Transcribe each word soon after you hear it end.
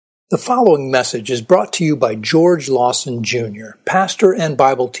The following message is brought to you by George Lawson Jr., pastor and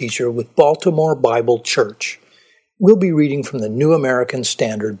Bible teacher with Baltimore Bible Church. We'll be reading from the New American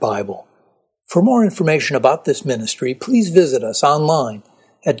Standard Bible. For more information about this ministry, please visit us online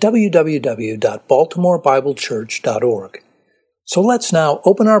at www.baltimorebiblechurch.org. So let's now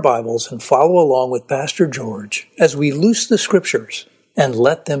open our Bibles and follow along with Pastor George as we loose the Scriptures and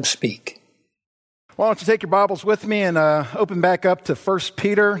let them speak. Why don't you take your Bibles with me and open back up to 1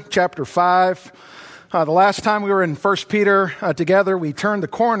 Peter chapter 5. The last time we were in 1 Peter together, we turned the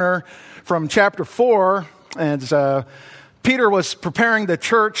corner from chapter 4, and Peter was preparing the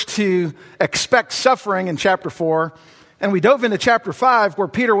church to expect suffering in chapter 4. And we dove into chapter 5, where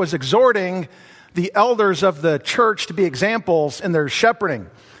Peter was exhorting the elders of the church to be examples in their shepherding.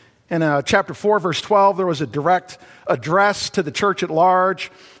 In chapter 4, verse 12, there was a direct address to the church at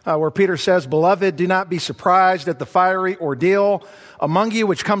large, where Peter says, "Beloved, do not be surprised at the fiery ordeal among you,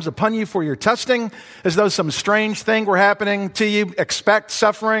 which comes upon you for your testing, as though some strange thing were happening to you. Expect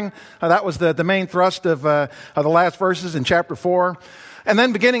suffering." That was the main thrust of the last verses in chapter 4. And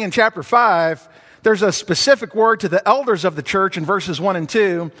then beginning in chapter 5, there's a specific word to the elders of the church in verses 1 and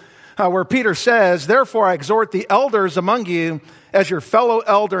 2, where Peter says, "Therefore I exhort the elders among you, as your fellow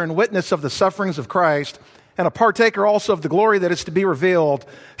elder and witness of the sufferings of Christ, and a partaker also of the glory that is to be revealed,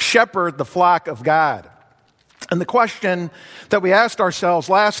 shepherd the flock of God." And the question that we asked ourselves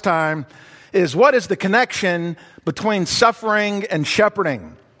last time is, what is the connection between suffering and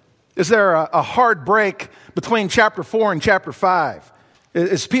shepherding? Is there a hard break between chapter 4 and chapter 5?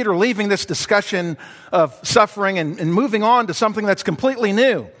 Is Peter leaving this discussion of suffering and moving on to something that's completely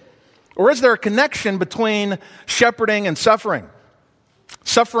new? Or is there a connection between shepherding and suffering?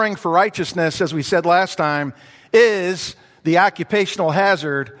 Suffering for righteousness, as we said last time, is the occupational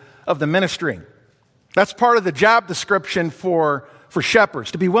hazard of the ministry. That's part of the job description for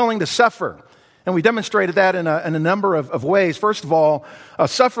shepherds, to be willing to suffer. And we demonstrated that in a number of ways. First of all,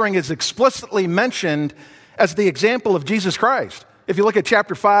 suffering is explicitly mentioned as the example of Jesus Christ. If you look at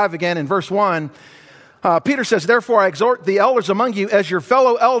chapter 5 again in verse 1, Peter says, "Therefore I exhort the elders among you as your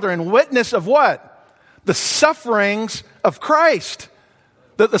fellow elder and witness of" what? The sufferings of Christ.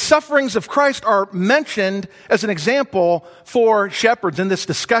 The sufferings of Christ are mentioned as an example for shepherds in this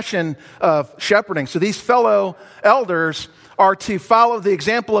discussion of shepherding. So these fellow elders are to follow the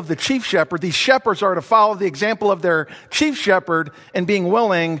example of the chief shepherd. These shepherds are to follow the example of their chief shepherd in being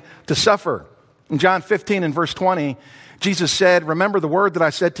willing to suffer. In John 15 and verse 20, Jesus said, "Remember the word that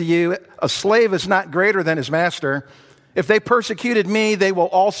I said to you, a slave is not greater than his master. If they persecuted me, they will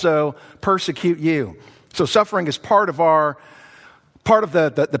also persecute you." So suffering is part of the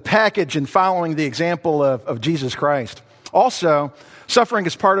package in following the example of Jesus Christ. Also, suffering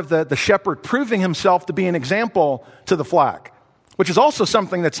is part of the shepherd proving himself to be an example to the flock, which is also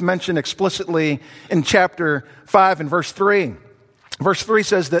something that's mentioned explicitly in chapter 5 and verse 3. Verse 3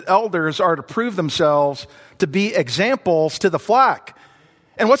 says that elders are to prove themselves to be examples to the flock.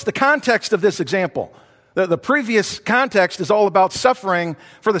 And what's the context of this example? The previous context is all about suffering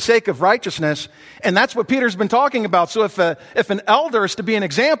for the sake of righteousness, and that's what Peter's been talking about. So if an elder is to be an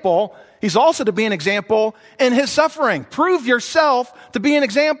example, he's also to be an example in his suffering. Prove yourself to be an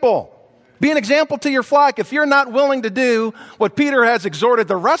example. Be an example to your flock. If you're not willing to do what Peter has exhorted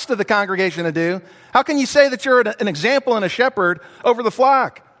the rest of the congregation to do, how can you say that you're an example and a shepherd over the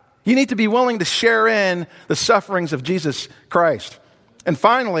flock? You need to be willing to share in the sufferings of Jesus Christ. And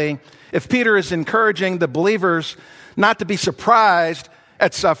finally, if Peter is encouraging the believers not to be surprised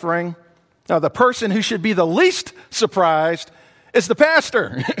at suffering, the person who should be the least surprised is the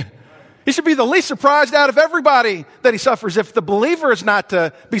pastor. He should be the least surprised out of everybody that he suffers. If the believer is not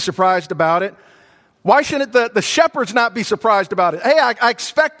to be surprised about it, why shouldn't the shepherds not be surprised about it? Hey, I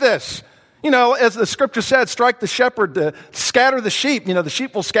expect this. You know, as the scripture said, strike the shepherd to scatter the sheep. You know, the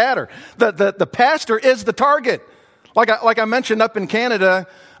sheep will scatter. The pastor is the target. Like I mentioned up in Canada,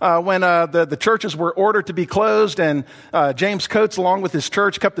 when the churches were ordered to be closed and James Coates, along with his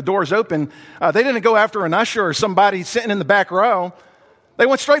church, kept the doors open, they didn't go after an usher or somebody sitting in the back row. They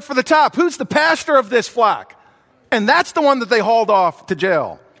went straight for the top. Who's the pastor of this flock? And that's the one that they hauled off to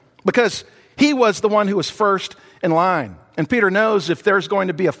jail, because he was the one who was first in line. And Peter knows if there's going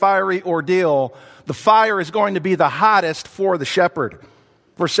to be a fiery ordeal, the fire is going to be the hottest for the shepherd.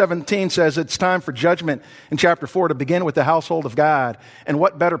 Verse 17 says it's time for judgment in chapter 4 to begin with the household of God. And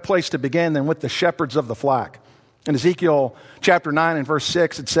what better place to begin than with the shepherds of the flock? In Ezekiel chapter 9 and verse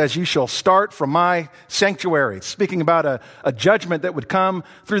 6, it says, "You shall start from my sanctuary." It's speaking about a judgment that would come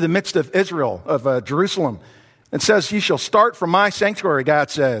through the midst of Israel, of Jerusalem. It says, "You shall start from my sanctuary," God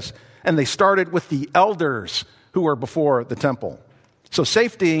says. And they started with the elders who were before the temple. So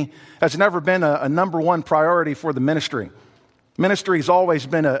safety has never been a number one priority for the ministry. Ministry has always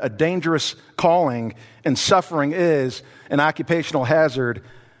been a dangerous calling, and suffering is an occupational hazard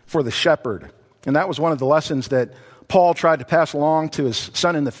for the shepherd. And that was one of the lessons that Paul tried to pass along to his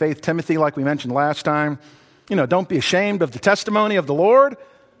son in the faith, Timothy, like we mentioned last time. Don't be ashamed of the testimony of the Lord.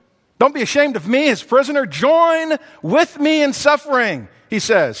 Don't be ashamed of me, his prisoner. Join with me in suffering, he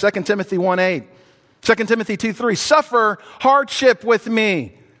says, 2 Timothy 1:8. 2 Timothy 2:3, suffer hardship with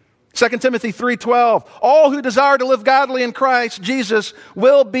me. 2 Timothy 3:12, all who desire to live godly in Christ Jesus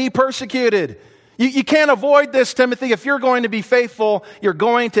will be persecuted. You can't avoid this, Timothy. If you're going to be faithful, you're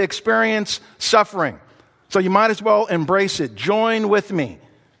going to experience suffering. So you might as well embrace it. Join with me.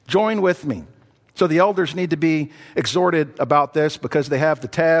 Join with me. So the elders need to be exhorted about this because they have the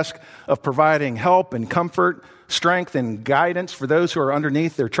task of providing help and comfort, strength and guidance for those who are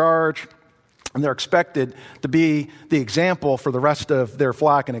underneath their charge. And they're expected to be the example for the rest of their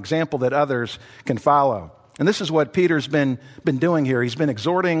flock, an example that others can follow. And this is what Peter's been doing here. He's been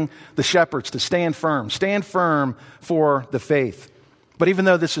exhorting the shepherds to stand firm for the faith. But even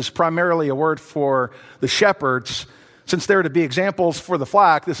though this is primarily a word for the shepherds, since they're to be examples for the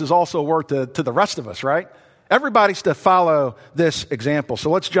flock, this is also a word to the rest of us, right? Everybody's to follow this example.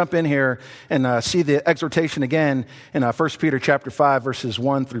 So let's jump in here and see the exhortation again in 1 Peter chapter 5, verses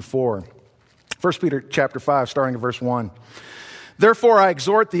 1 through 4. 1 Peter chapter 5, starting at verse 1. Therefore I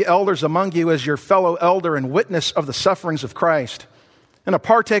exhort the elders among you as your fellow elder and witness of the sufferings of Christ, and a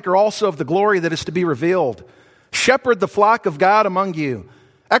partaker also of the glory that is to be revealed. Shepherd the flock of God among you,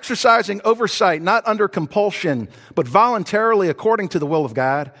 exercising oversight, not under compulsion, but voluntarily according to the will of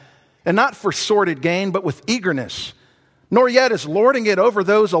God, and not for sordid gain, but with eagerness, nor yet as lording it over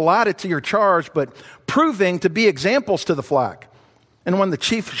those allotted to your charge, but proving to be examples to the flock. And when the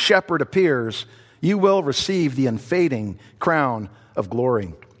chief shepherd appears, you will receive the unfading crown of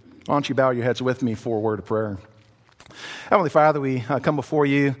glory. Why don't you bow your heads with me for a word of prayer? Heavenly Father, we come before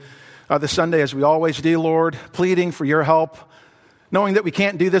you this Sunday as we always do, Lord, pleading for your help, knowing that we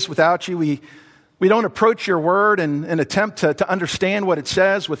can't do this without you. We don't approach your word and attempt to understand what it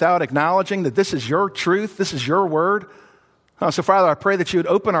says without acknowledging that this is your truth, this is your word. So Father, I pray that you would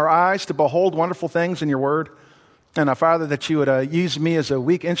open our eyes to behold wonderful things in your word. And Father, that you would use me as a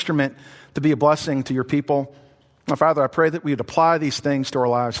weak instrument to be a blessing to your people. Father, I pray that we would apply these things to our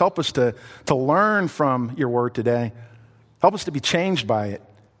lives. Help us to learn from your word today. Help us to be changed by it.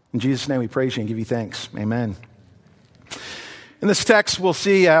 In Jesus' name we praise you and give you thanks. Amen. In this text, we'll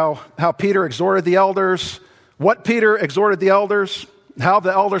see how Peter exhorted the elders, what Peter exhorted the elders, how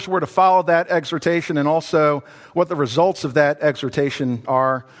the elders were to follow that exhortation, and also what the results of that exhortation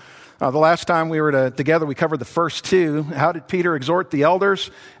are. The last time we were together, we covered the first two. How did Peter exhort the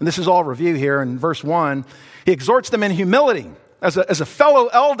elders? And this is all review here in verse 1. He exhorts them in humility as a fellow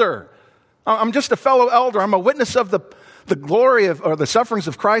elder. I'm just a fellow elder. I'm a witness of the glory or the sufferings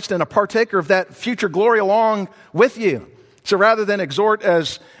of Christ and a partaker of that future glory along with you. So rather than exhort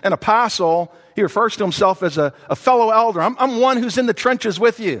as an apostle, he refers to himself as a fellow elder. I'm one who's in the trenches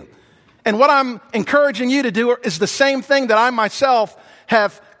with you. And what I'm encouraging you to do is the same thing that I myself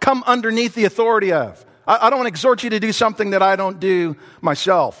have come underneath the authority of. I don't exhort you to do something that I don't do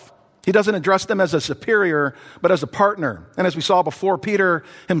myself. He doesn't address them as a superior, but as a partner. And as we saw before, Peter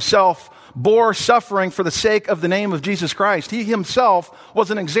himself bore suffering for the sake of the name of Jesus Christ. He himself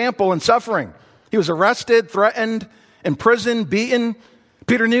was an example in suffering. He was arrested, threatened, imprisoned, beaten.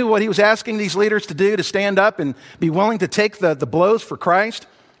 Peter knew what he was asking these leaders to do, to stand up and be willing to take the blows for Christ.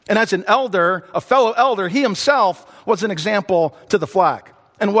 And as an elder, a fellow elder, he himself was an example to the flock.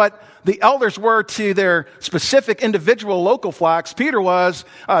 And what the elders were to their specific individual local flocks, Peter was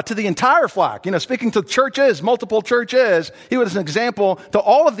to the entire flock. Speaking to churches, multiple churches, he was an example to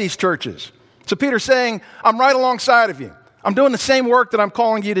all of these churches. So Peter's saying, I'm right alongside of you. I'm doing the same work that I'm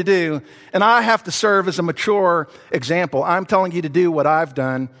calling you to do, and I have to serve as a mature example. I'm telling you to do what I've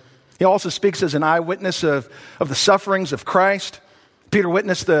done. He also speaks as an eyewitness of the sufferings of Christ. Peter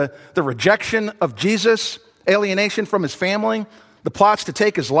witnessed the rejection of Jesus, alienation from his family, the plots to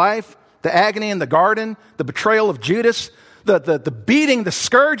take his life, the agony in the garden, the betrayal of Judas, the beating, the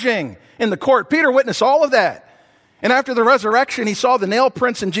scourging in the court. Peter witnessed all of that. And after the resurrection, he saw the nail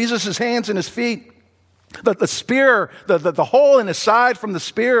prints in Jesus' hands and his feet, the spear, the hole in his side from the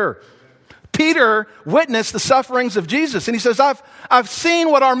spear. Peter witnessed the sufferings of Jesus. And he says, I've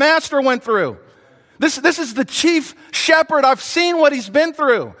seen what our master went through. This is the chief shepherd. I've seen what he's been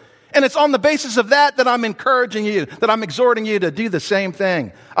through. And it's on the basis of that I'm encouraging you, that I'm exhorting you to do the same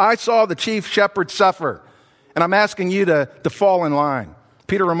thing. I saw the chief shepherd suffer, and I'm asking you to fall in line.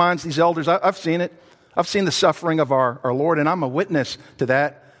 Peter reminds these elders, I've seen it. I've seen the suffering of our Lord, and I'm a witness to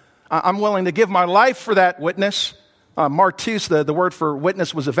that. I'm willing to give my life for that witness. Martus, the word for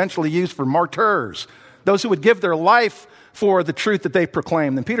witness, was eventually used for martyrs, those who would give their life for the truth that they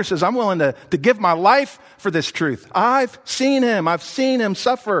proclaimed. And Peter says, I'm willing to give my life for this truth. I've seen him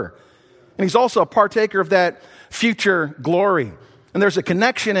suffer. And he's also a partaker of that future glory. And there's a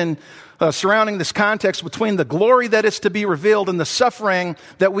connection surrounding this context between the glory that is to be revealed and the suffering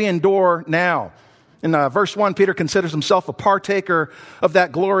that we endure now. In verse 1, Peter considers himself a partaker of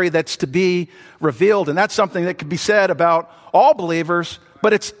that glory that's to be revealed. And that's something that could be said about all believers,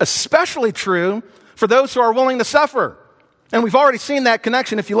 but it's especially true for those who are willing to suffer. And we've already seen that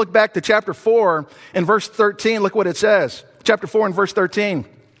connection. If you look back to chapter 4 and verse 13, look what it says. Chapter 4 and verse 13.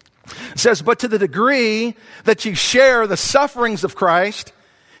 It says, but to the degree that you share the sufferings of Christ,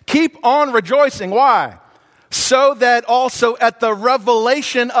 keep on rejoicing. Why? So that also at the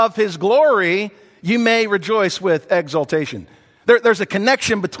revelation of his glory, you may rejoice with exultation. There's a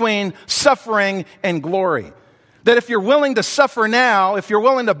connection between suffering and glory. That if you're willing to suffer now, if you're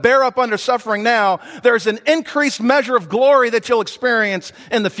willing to bear up under suffering now, there's an increased measure of glory that you'll experience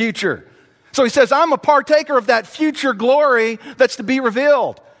in the future. So he says, I'm a partaker of that future glory that's to be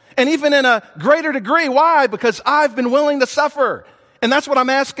revealed. And even in a greater degree. Why? Because I've been willing to suffer. And that's what I'm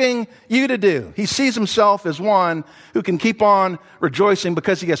asking you to do. He sees himself as one who can keep on rejoicing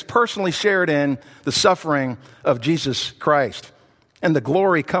because he has personally shared in the suffering of Jesus Christ. And the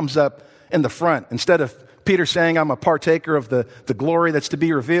glory comes up in the front. Instead of Peter saying, I'm a partaker of the glory that's to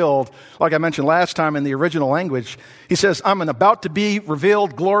be revealed, like I mentioned last time in the original language, he says, I'm an about to be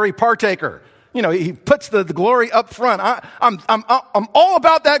revealed glory partaker. You know, he puts the glory up front. I'm all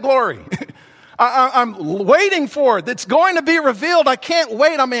about that glory. I'm waiting for it. It's going to be revealed. I can't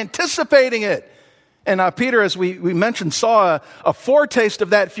wait. I'm anticipating it. And Peter, as we mentioned, saw a foretaste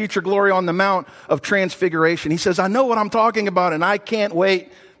of that future glory on the Mount of Transfiguration. He says, I know what I'm talking about, and I can't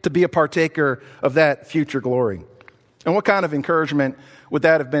wait to be a partaker of that future glory. And what kind of encouragement would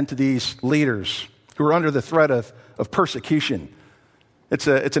that have been to these leaders who are under the threat of persecution? It's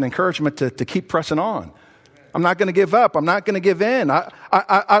an encouragement to keep pressing on. I'm not going to give up. I'm not going to give in.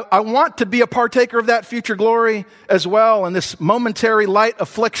 I want to be a partaker of that future glory as well. And this momentary light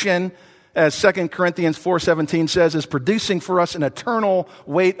affliction, as 2 Corinthians 4:17 says, is producing for us an eternal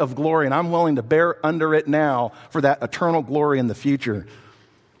weight of glory. And I'm willing to bear under it now for that eternal glory in the future.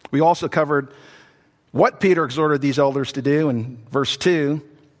 We also covered what Peter exhorted these elders to do in verse 2.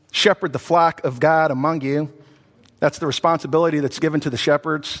 Shepherd the flock of God among you. That's the responsibility that's given to the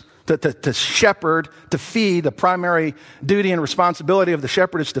shepherds. To shepherd, to feed, the primary duty and responsibility of the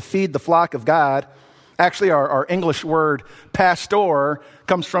shepherd is to feed the flock of God. Actually, our English word pastor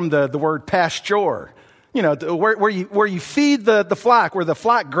comes from the word pasture. You know, where you feed the flock, where the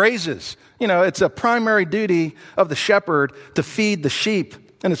flock grazes. You know, it's a primary duty of the shepherd to feed the sheep.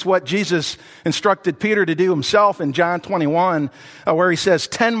 And it's what Jesus instructed Peter to do himself in John 21, where he says,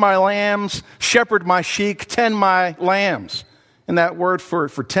 tend my lambs, shepherd my sheep, tend my lambs. And that word for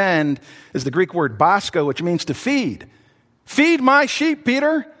tend is the Greek word basko, which means to feed. Feed my sheep,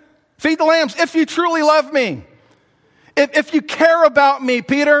 Peter. Feed the lambs if you truly love me. If you care about me,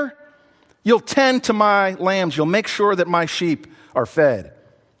 Peter, you'll tend to my lambs. You'll make sure that my sheep are fed.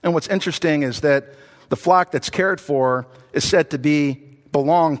 And what's interesting is that the flock that's cared for is said to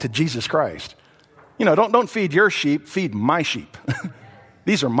belong to Jesus Christ. You know, don't feed your sheep, feed my sheep.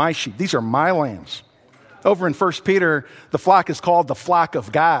 These are my sheep. These are my lambs. Over in 1 Peter, the flock is called the flock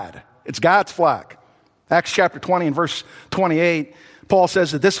of God. It's God's flock. Acts chapter 20 and verse 28, Paul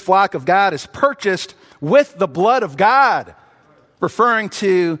says that this flock of God is purchased with the blood of God, referring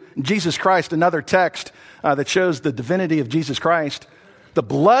to Jesus Christ, another text that shows the divinity of Jesus Christ. The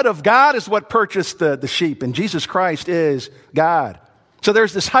blood of God is what purchased the sheep, and Jesus Christ is God. So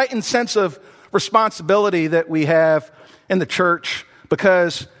there's this heightened sense of responsibility that we have in the church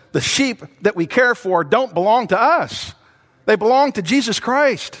because the sheep that we care for don't belong to us. They belong to Jesus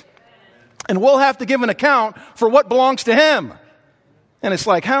Christ. And we'll have to give an account for what belongs to him. And it's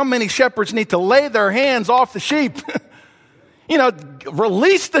like, how many shepherds need to lay their hands off the sheep? You know,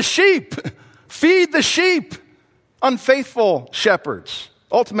 release the sheep. Feed the sheep. Unfaithful shepherds.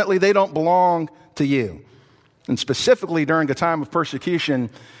 Ultimately, they don't belong to you. And specifically during a time of persecution,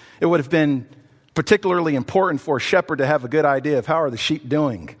 it would have been particularly important for a shepherd to have a good idea of how are the sheep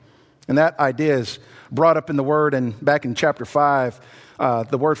doing. And that idea is brought up in the word, and back in chapter 5,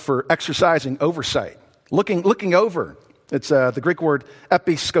 the word for exercising oversight, looking over. It's the Greek word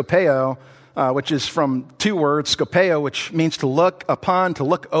episkopeo, which is from two words, skopeo, which means to look upon, to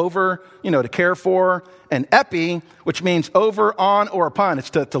look over, you know, to care for, and epi, which means over, on, or upon. It's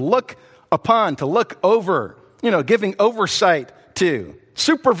to look upon, to look over, giving oversight to.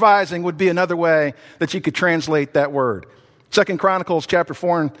 Supervising would be another way that you could translate that word. 2 Chronicles chapter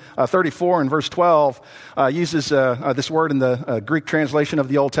 34 and verse 12 uses this word in the Greek translation of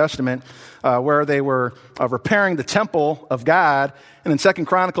the Old Testament where they were repairing the temple of God. And in 2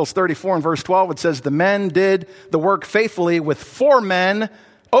 Chronicles 34 and verse 12 it says, the men did the work faithfully with 4 men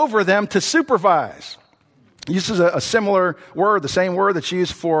over them to supervise. It uses a similar word, the same word that's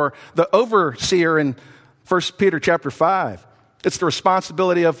used for the overseer in 1 Peter chapter 5. It's the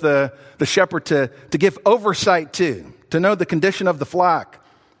responsibility of the shepherd to give oversight to know the condition of the flock.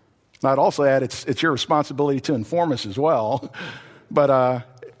 I'd also add it's your responsibility to inform us as well. But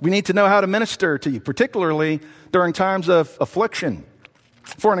we need to know how to minister to you, particularly during times of affliction.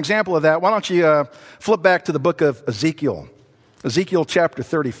 For an example of that, why don't you flip back to the book of Ezekiel. Ezekiel chapter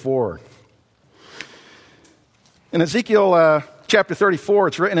 34. In Ezekiel chapter 34,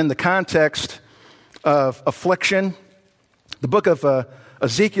 it's written in the context of affliction. The book of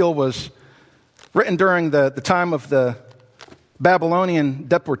Ezekiel was written during the time of the Babylonian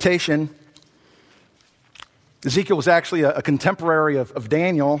deportation. Ezekiel was actually a contemporary of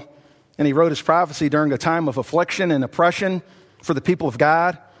Daniel, and he wrote his prophecy during a time of affliction and oppression for the people of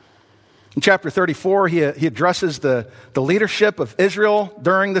God. In chapter 34, he addresses the leadership of Israel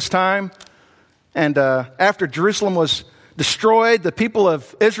during this time. And after Jerusalem was destroyed, the people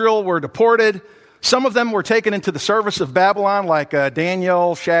of Israel were deported. Some of them were taken into the service of Babylon, like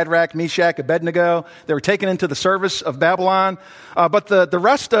Daniel, Shadrach, Meshach, Abednego. They were taken into the service of Babylon. But the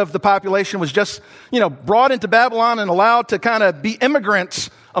rest of the population was just, brought into Babylon and allowed to kind of be immigrants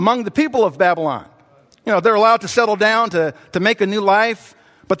among the people of Babylon. They're allowed to settle down to make a new life,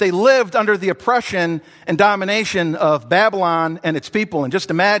 but they lived under the oppression and domination of Babylon and its people. And just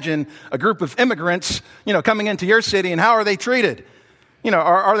imagine a group of immigrants, coming into your city, and how are they treated?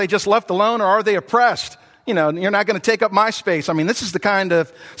 Are they just left alone, or are they oppressed? You're not going to take up my space. I mean, this is the kind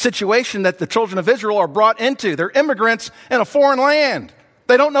of situation that the children of Israel are brought into. They're immigrants in a foreign land.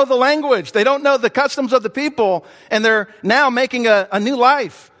 They don't know the language. They don't know the customs of the people, and they're now making a new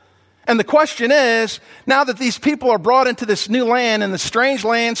life. And the question is, now that these people are brought into this new land, and the strange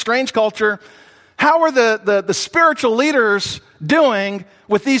land, strange culture, how are the spiritual leaders doing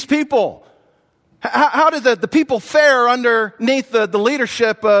with these people? How did the people fare underneath the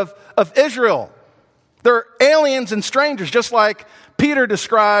leadership of Israel? They're aliens and strangers, just like Peter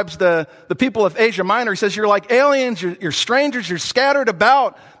describes the people of Asia Minor. He says, you're like aliens, you're strangers, you're scattered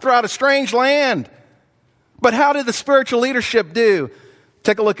about throughout a strange land. But how did the spiritual leadership do?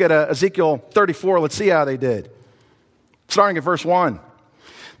 Take a look at Ezekiel 34. Let's see how they did. Starting at verse 1.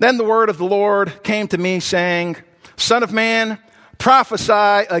 Then the word of the Lord came to me, saying, Son of man,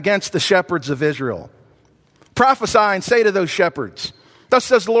 prophesy against the shepherds of Israel. Prophesy and say to those shepherds, thus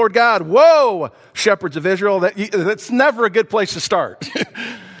says the Lord God, woe, shepherds of Israel. That's never a good place to start.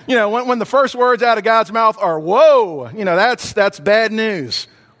 When the first words out of God's mouth are woe, that's bad news.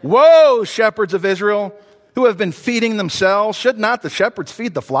 Woe, shepherds of Israel, who have been feeding themselves. Should not the shepherds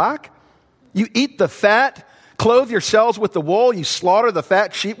feed the flock? You eat the fat, clothe yourselves with the wool. You slaughter the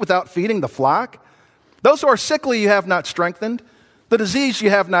fat sheep without feeding the flock. Those who are sickly you have not strengthened. The diseased you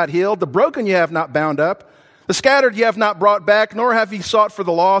have not healed. The broken you have not bound up. The scattered you have not brought back, nor have ye sought for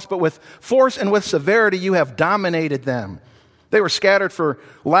the lost, but with force and with severity you have dominated them. They were scattered for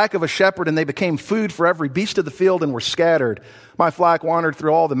lack of a shepherd, and they became food for every beast of the field and were scattered. My flock wandered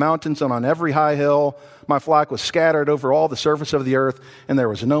through all the mountains and on every high hill. My flock was scattered over all the surface of the earth, and there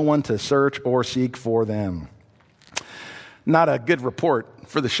was no one to search or seek for them. Not a good report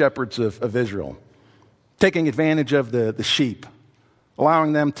for the shepherds of Israel. Taking advantage of the sheep,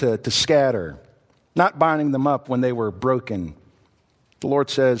 allowing them to scatter, not binding them up when they were broken. The Lord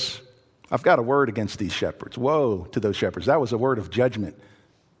says, I've got a word against these shepherds. Woe to those shepherds. That was a word of judgment.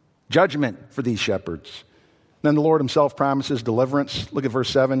 Judgment for these shepherds. Then the Lord himself promises deliverance. Look at verse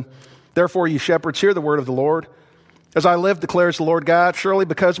 7. Therefore, you shepherds, hear the word of the Lord. As I live, declares the Lord God, surely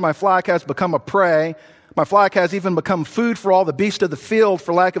because my flock has become a prey, my flock has even become food for all the beasts of the field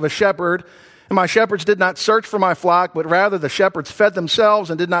for lack of a shepherd. And my shepherds did not search for my flock, but rather the shepherds fed themselves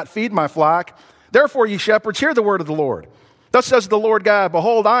and did not feed my flock. Therefore, ye shepherds, hear the word of the Lord. Thus says the Lord God,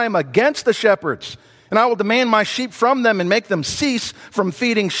 behold, I am against the shepherds, and I will demand my sheep from them and make them cease from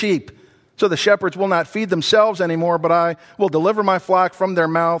feeding sheep. So the shepherds will not feed themselves anymore, but I will deliver my flock from their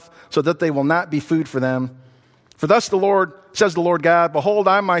mouth so that they will not be food for them. For thus the Lord, says the Lord God, behold,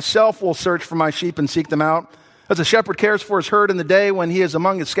 I myself will search for my sheep and seek them out. As a shepherd cares for his herd in the day when he is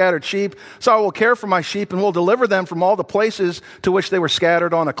among his scattered sheep, so I will care for my sheep and will deliver them from all the places to which they were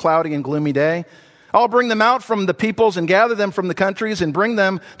scattered on a cloudy and gloomy day. I'll bring them out from the peoples and gather them from the countries and bring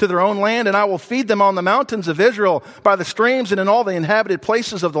them to their own land, and I will feed them on the mountains of Israel, by the streams and in all the inhabited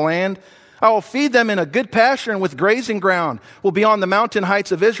places of the land. I will feed them in a good pasture, and with grazing ground will be on the mountain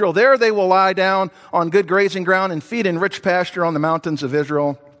heights of Israel. There they will lie down on good grazing ground and feed in rich pasture on the mountains of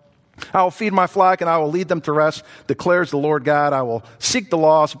Israel. I will feed my flock, and I will lead them to rest, declares the Lord God. I will seek the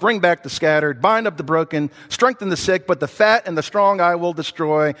lost, bring back the scattered, bind up the broken, strengthen the sick, but the fat and the strong I will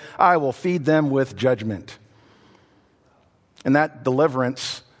destroy. I will feed them with judgment. And that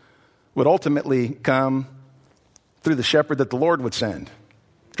deliverance would ultimately come through the shepherd that the Lord would send.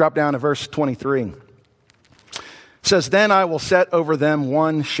 Drop down to verse 23. It says, then I will set over them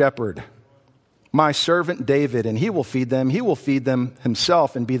one shepherd, my servant David, and he will feed them. He will feed them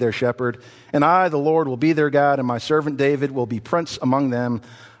himself and be their shepherd. And I, the Lord, will be their God, and my servant David will be prince among them.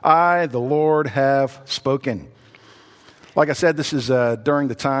 I, the Lord, have spoken. Like I said, this is during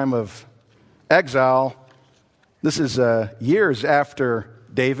the time of exile. This is years after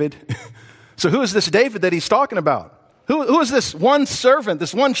David. So who is this David that he's talking about? Who is this one servant,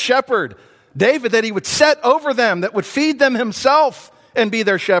 this one shepherd, David, that he would set over them, that would feed them himself and be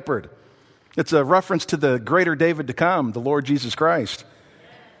their shepherd? It's a reference to the greater David to come, the Lord Jesus Christ,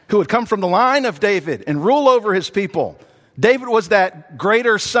 who would come from the line of David and rule over his people. David was that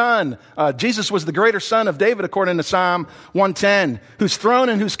greater son. Jesus was the greater son of David, according to Psalm 110, whose throne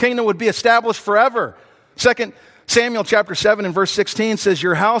and whose kingdom would be established forever. 2 Samuel chapter 7 and verse 16 says,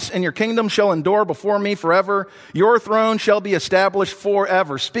 your house and your kingdom shall endure before me forever. Your throne shall be established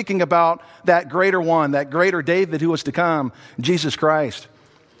forever. Speaking about that greater one, that greater David who was to come, Jesus Christ.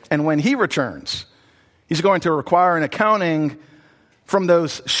 And when he returns, he's going to require an accounting from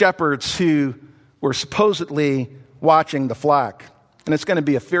those shepherds who were supposedly watching the flock. And it's going to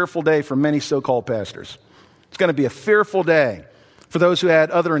be a fearful day for many so-called pastors. It's going to be a fearful day for those who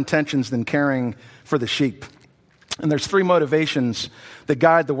had other intentions than caring for the sheep. And there's three motivations that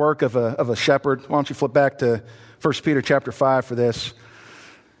guide the work of a shepherd. Why don't you flip back to 1 Peter chapter 5 for this.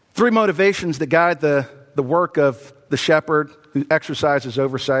 Three motivations that guide the work of the shepherd who exercises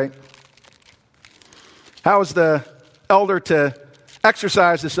oversight. How is the elder to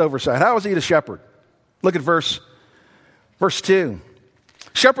exercise this oversight? How is he the shepherd? Look at verse 2.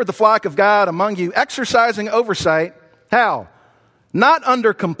 Shepherd the flock of God among you, exercising oversight. How? Not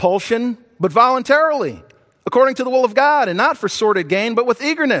under compulsion, but voluntarily, according to the will of God, and not for sordid gain, but with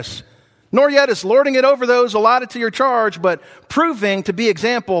eagerness. Nor yet as lording it over those allotted to your charge, but proving to be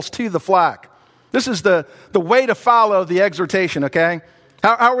examples to the flock. This is the way to follow the exhortation, okay?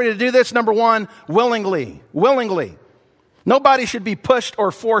 How are we to do this? Number one, willingly. Willingly. Nobody should be pushed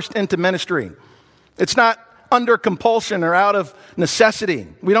or forced into ministry. It's not under compulsion or out of necessity.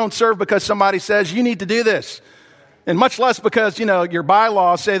 We don't serve because somebody says, you need to do this. And much less because, your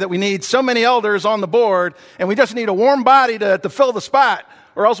bylaws say that we need so many elders on the board and we just need a warm body to fill the spot,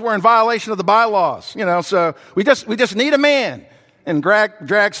 or else we're in violation of the bylaws. So we just need a man, and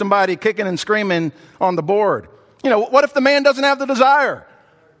drag somebody kicking and screaming on the board. What if the man doesn't have the desire?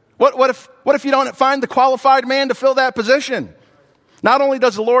 What if you don't find the qualified man to fill that position? Not only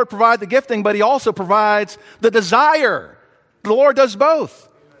does the Lord provide the gifting, but he also provides the desire. The Lord does both.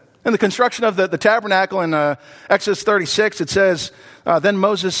 In the construction of the tabernacle in Exodus 36, it says, then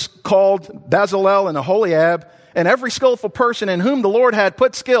Moses called Bezalel and Aholiab, and every skillful person in whom the Lord had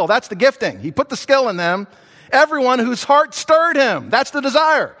put skill. That's the gifting. He put the skill in them. Everyone whose heart stirred him. That's the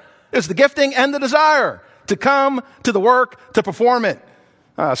desire. It's the gifting and the desire to come to the work, to perform it.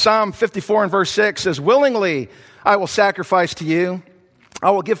 Psalm 54 and verse 6 says, willingly I will sacrifice to you. I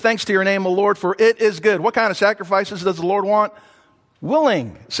will give thanks to your name, O Lord, for it is good. What kind of sacrifices does the Lord want?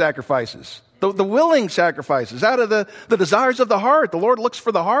 Willing sacrifices. The willing sacrifices out of the desires of the heart. The Lord looks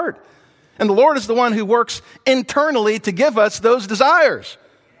for the heart. And the Lord is the one who works internally to give us those desires.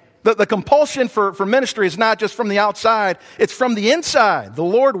 The compulsion for ministry is not just from the outside, it's from the inside. The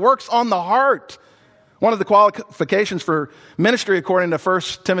Lord works on the heart. One of the qualifications for ministry, according to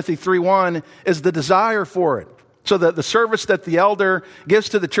 1 Timothy 3:1, is the desire for it. So that the service that the elder gives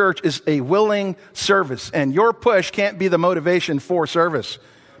to the church is a willing service. And your push can't be the motivation for service.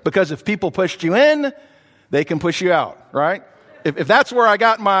 Because if people pushed you in, they can push you out, right? If that's where I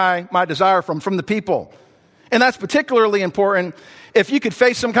got my desire from the people. And that's particularly important if you could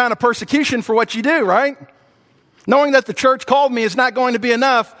face some kind of persecution for what you do, right? Knowing that the church called me is not going to be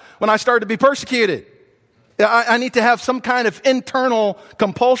enough when I start to be persecuted. I need to have some kind of internal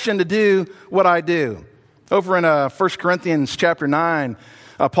compulsion to do what I do. Over in 1 Corinthians chapter 9,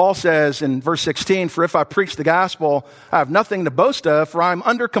 Paul says in verse 16, for if I preach the gospel, I have nothing to boast of, for I'm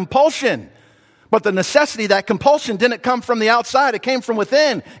under compulsion. But the necessity, that compulsion, didn't come from the outside. It came from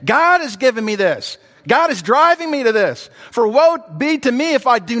within. God has given me this. God is driving me to this. For woe be to me if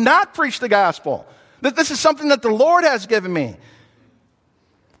I do not preach the gospel. That this is something that the Lord has given me.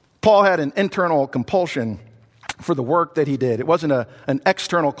 Paul had an internal compulsion for the work that he did. It wasn't an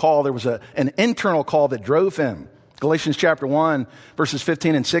external call. There was an internal call that drove him. Galatians chapter 1, verses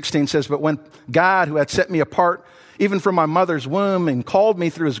 15 and 16 says, "But when God, who had set me apart even from my mother's womb and called me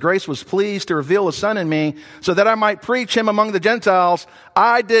through his grace, was pleased to reveal his Son in me so that I might preach him among the Gentiles,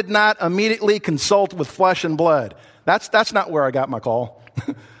 I did not immediately consult with flesh and blood." That's not where I got my call.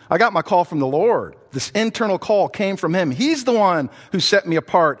 I got my call from the Lord. This internal call came from him. He's the one who set me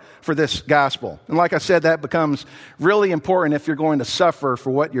apart for this gospel. And like I said, that becomes really important if you're going to suffer for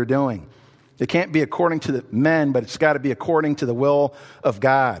what you're doing. It can't be according to the men, but it's got to be according to the will of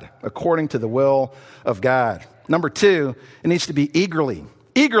God. According to the will of God. Number 2, it needs to be eagerly,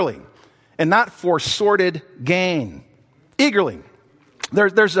 and not for sordid gain. Eagerly.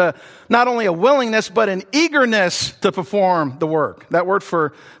 There's not only a willingness, but an eagerness to perform the work. That word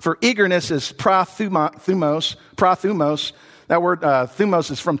for eagerness is prathumos. That word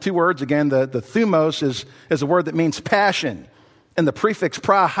thumos is from 2 words again. The thumos is a word that means passion. And the prefix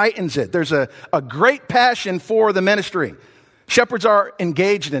pra heightens it. There's a great passion for the ministry. Shepherds are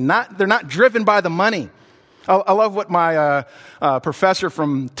engaged in, they're not driven by the money. I love what my professor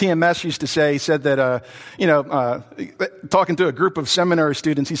from TMS used to say. He said that, talking to a group of seminary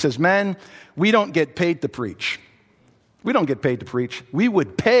students, he says, "Men, we don't get paid to preach. We don't get paid to preach. We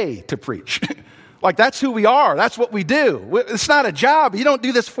would pay to preach." Like, that's who we are. That's what we do. It's not a job. You don't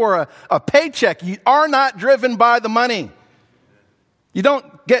do this for a paycheck. You are not driven by the money. You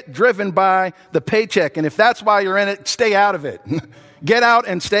don't get driven by the paycheck. And if that's why you're in it, stay out of it. Get out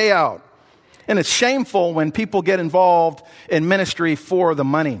and stay out. And it's shameful when people get involved in ministry for the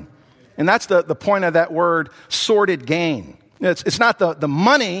money. And that's the point of that word, sordid gain. It's not the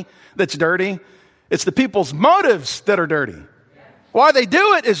money that's dirty. It's the people's motives that are dirty. Why they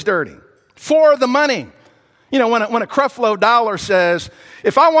do it is dirty. For the money. You know, when a Creflo Dollar says,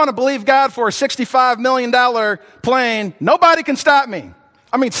 "If I want to believe God for a $65 million plane, nobody can stop me."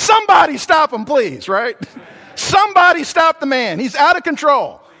 I mean, somebody stop him, please, right? Somebody stop the man. He's out of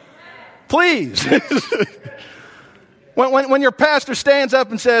control. Please. When your pastor stands up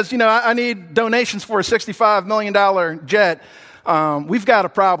and says, "I need donations for a $65 million jet," we've got a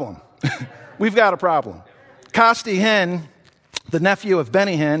problem. We've got a problem. Costi Hinn, the nephew of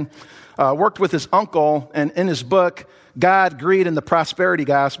Benny Hinn, worked with his uncle, and in his book, God, Greed, and the Prosperity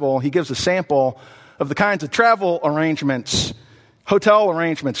Gospel, he gives a sample of the kinds of travel arrangements, hotel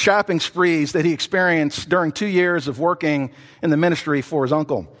arrangements, shopping sprees that he experienced during 2 years of working in the ministry for his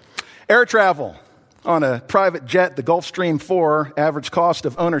uncle. Air travel on a private jet, the Gulfstream 4, average cost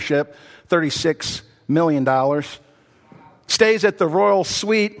of ownership, $36 million. Stays at the Royal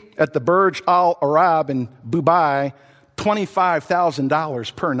Suite at the Burj Al Arab in Dubai,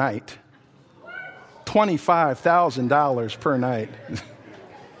 $25,000 per night. $25,000 per night.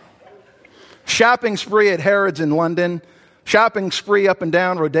 Shopping spree at Harrods in London. Shopping spree up and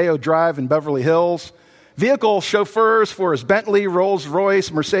down Rodeo Drive in Beverly Hills. Vehicle chauffeurs for his Bentley,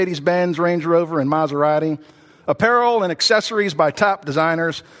 Rolls-Royce, Mercedes-Benz, Range Rover, and Maserati. Apparel and accessories by top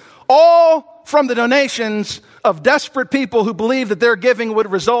designers. All from the donations of desperate people who believe that their giving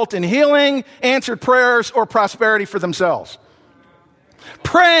would result in healing, answered prayers, or prosperity for themselves.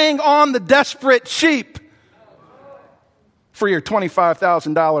 Preying on the desperate sheep for your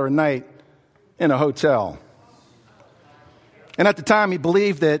 $25,000 a night in a hotel. And at the time, he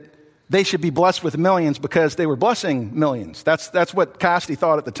believed that they should be blessed with millions because they were blessing millions. That's what Costi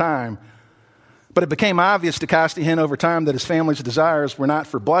thought at the time. But it became obvious to Costi Hinn over time that his family's desires were not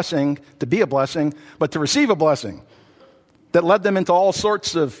for blessing, to be a blessing, but to receive a blessing that led them into all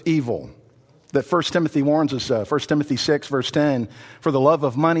sorts of evil. That 1 Timothy warns us of. 1 Timothy 6, verse 10, "For the love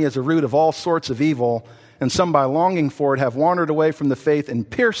of money is a root of all sorts of evil, and some by longing for it have wandered away from the faith and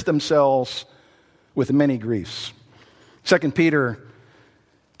pierced themselves with many griefs." 2 Peter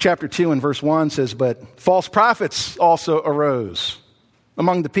chapter 2 and verse 1 says, "But false prophets also arose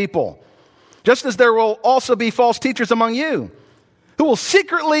among the people, just as there will also be false teachers among you, who will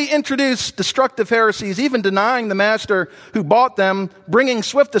secretly introduce destructive heresies, even denying the master who bought them, bringing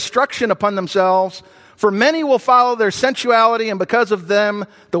swift destruction upon themselves. For many will follow their sensuality, and because of them,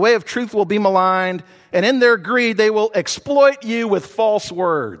 the way of truth will be maligned, and in their greed they will exploit you with false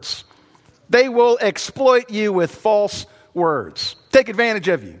words." They will exploit you with false words. Take advantage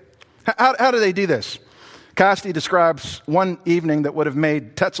of you. How do they do this? Costi describes one evening that would have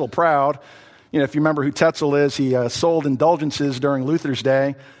made Tetzel proud. If you remember who Tetzel is, he sold indulgences during Luther's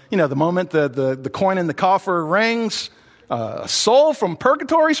day. The moment the coin in the coffer rings, a soul from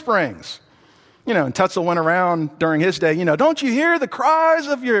Purgatory Springs. And Tetzel went around during his day, don't you hear the cries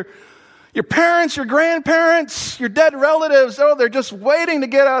of your parents, your grandparents, your dead relatives? Oh, they're just waiting to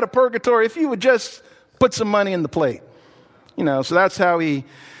get out of purgatory. If you would just put some money in the plate. So that's how he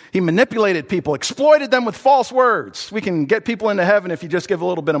manipulated people, exploited them with false words. We can get people into heaven if you just give a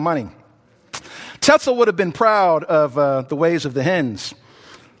little bit of money. Tetzel would have been proud of the ways of the hens.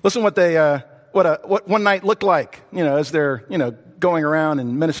 Listen what one night looked like, as they're, going around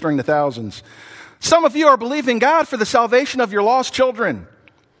and ministering to thousands. Some of you are believing God for the salvation of your lost children.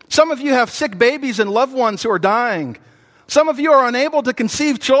 Some of you have sick babies and loved ones who are dying. Some of you are unable to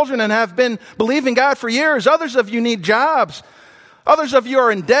conceive children and have been believing God for years. Others of you need jobs. Others of you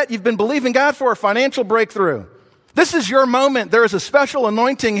are in debt. You've been believing God for a financial breakthrough. This is your moment. There is a special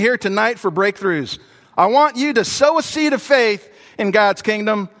anointing here tonight for breakthroughs. I want you to sow a seed of faith in God's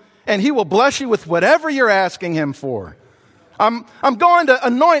kingdom, and He will bless you with whatever you're asking Him for. I'm going to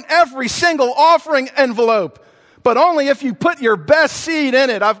anoint every single offering envelope, but only if you put your best seed in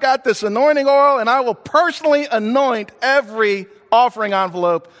it. I've got this anointing oil, and I will personally anoint every offering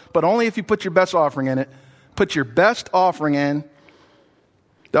envelope, but only if you put your best offering in it. Put your best offering in.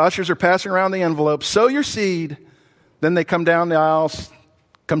 The ushers are passing around the envelope. Sow your seed. Then they come down the aisles,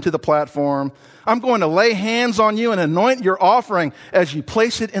 come to the platform. I'm going to lay hands on you and anoint your offering as you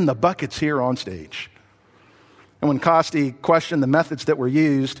place it in the buckets here on stage. And when Costi questioned the methods that were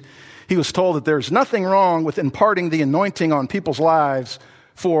used, he was told that there's nothing wrong with imparting the anointing on people's lives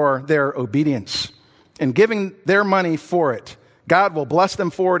for their obedience and giving their money for it. God will bless them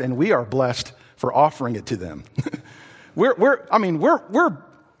for it, and we are blessed for offering it to them. We're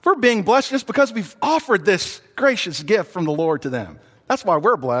being blessed just because we've offered this gracious gift from the Lord to them. That's why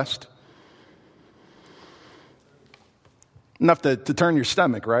we're blessed. Enough to turn your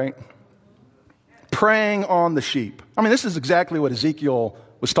stomach, right? Preying on the sheep. This is exactly what Ezekiel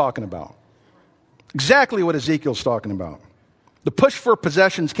was talking about. Exactly what Ezekiel's talking about. The push for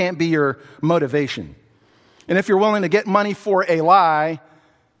possessions can't be your motivation. And if you're willing to get money for a lie,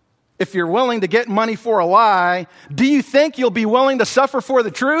 do you think you'll be willing to suffer for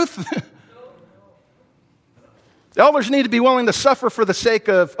the truth? Elders need to be willing to suffer for the sake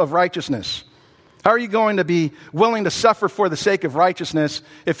of righteousness. How are you going to be willing to suffer for the sake of righteousness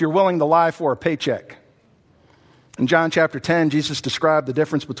if you're willing to lie for a paycheck? In John chapter 10, Jesus described the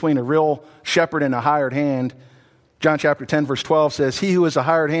difference between a real shepherd and a hired hand. John chapter 10, verse 12 says, "He who is a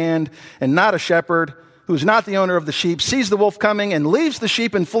hired hand and not a shepherd, who is not the owner of the sheep, sees the wolf coming and leaves the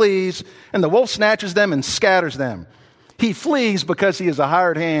sheep and flees, and the wolf snatches them and scatters them. He flees because he is a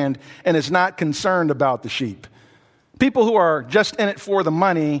hired hand and is not concerned about the sheep." People who are just in it for the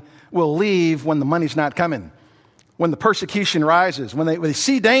money will leave when the money's not coming, when the persecution rises, when they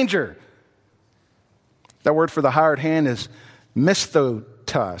see danger. That word for the hired hand is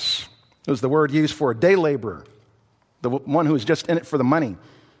misthotos. It was the word used for a day laborer, the one who is just in it for the money.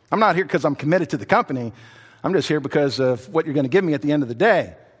 I'm not here because I'm committed to the company. I'm just here because of what you're going to give me at the end of the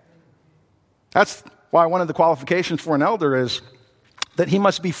day. That's why one of the qualifications for an elder is that he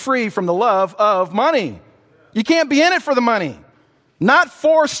must be free from the love of money. You can't be in it for the money, not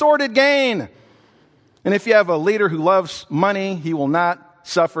for sordid gain. And if you have a leader who loves money, he will not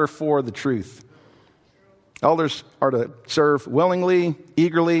suffer for the truth. Elders are to serve willingly,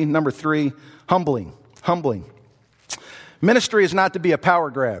 eagerly. Number 3, humbly. Ministry is not to be a power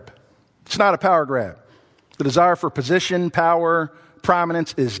grab. It's not a power grab. The desire for position, power,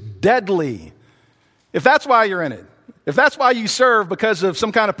 prominence is deadly. If that's why you're in it, if that's why you serve because of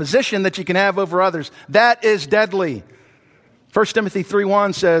some kind of position that you can have over others, that is deadly. 1 Timothy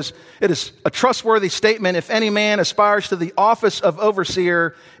 3:1 says, "It is a trustworthy statement. If any man aspires to the office of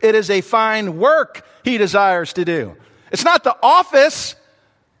overseer, it is a fine work he desires to do." It's not the office.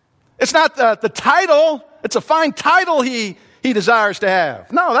 It's not the title. It's a fine title he desires to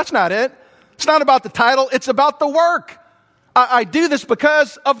have. No, that's not it. It's not about the title. It's about the work. I do this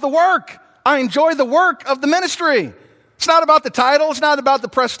because of the work. I enjoy the work of the ministry. It's not about the title. It's not about the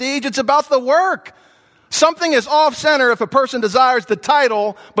prestige. It's about the work. Something is off center if a person desires the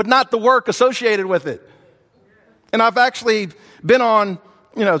title, but not the work associated with it. And I've actually been on,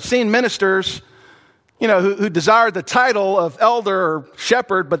 seen ministers, who desired the title of elder or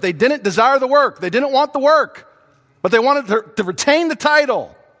shepherd, but they didn't desire the work. They didn't want the work, but they wanted to retain the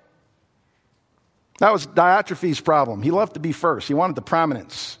title. That was Diotrephes' problem. He loved to be first. He wanted the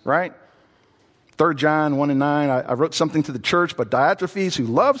prominence, right? 3 John 1:9, I wrote something to the church, but Diotrephes, who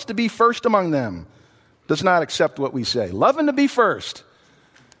loves to be first among them, does not accept what we say. Loving to be first.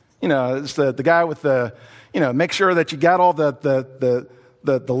 It's the guy with the, make sure that you got all the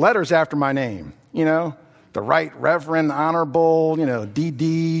letters after my name, the right, reverend, honorable,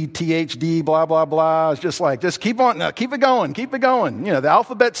 DD, THD, blah, blah, blah. It's just like, just keep it going. The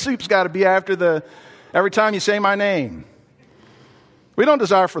alphabet soup's got to be after every time you say my name. We don't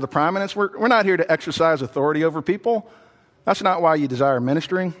desire for the prominence. We're not here to exercise authority over people. That's not why you desire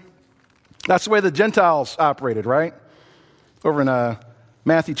ministry. That's the way the Gentiles operated, right? Over in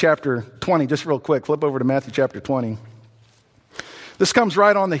Matthew chapter 20, just real quick, flip over to Matthew chapter 20. This comes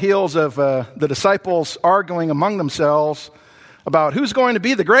right on the heels of the disciples arguing among themselves about who's going to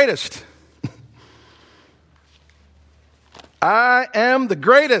be the greatest. I am the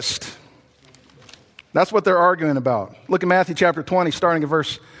greatest. That's what they're arguing about. Look at Matthew chapter 20, starting at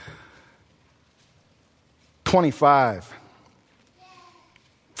verse 25.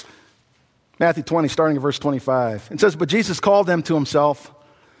 Matthew 20, starting at verse 25. It says, "But Jesus called them to himself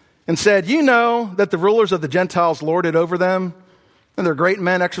and said, 'You know that the rulers of the Gentiles lord it over them, and their great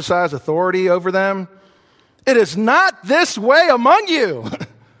men exercise authority over them. It is not this way among you.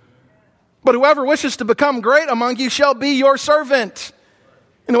 But whoever wishes to become great among you shall be your servant.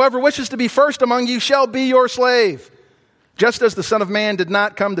 And whoever wishes to be first among you shall be your slave. Just as the Son of Man did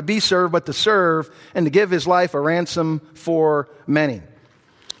not come to be served, but to serve and to give his life a ransom for many.'"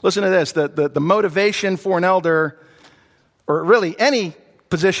 Listen to this. The motivation for an elder, or really any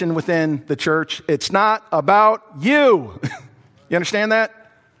position within the church, it's not about you. You understand that?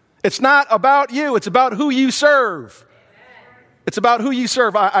 It's not about you. It's about who you serve. It's about who you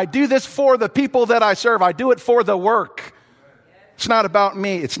serve. I do this for the people that I serve. I do it for the work. It's not about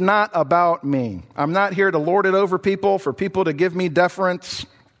me. It's not about me. I'm not here to lord it over people, for people to give me deference.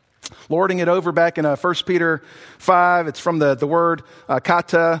 Lording it over, back in 1 Peter 5, it's from the word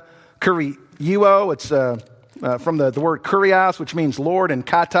kata kuriuo. It's from the word kurios, which means lord, and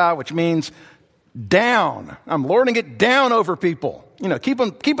kata, which means down. I'm lording it down over people.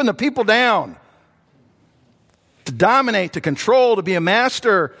 Keeping the people down. To dominate, to control, to be a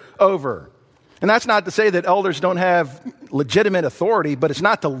master over. And that's not to say that elders don't have legitimate authority, but it's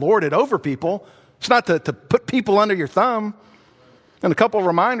not to lord it over people. It's not to put people under your thumb. And a couple of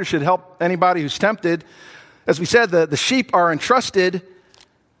reminders should help anybody who's tempted. As we said, the sheep are entrusted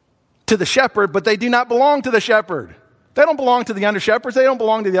to the shepherd, but they do not belong to the shepherd. They don't belong to the under shepherds. They don't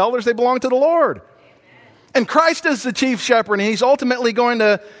belong to the elders. They belong to the Lord. Amen. And Christ is the chief shepherd, and he's ultimately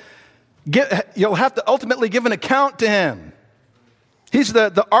you'll have to ultimately give an account to him. He's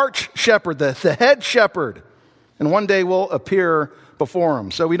the arch shepherd, the head shepherd, and one day we'll appear before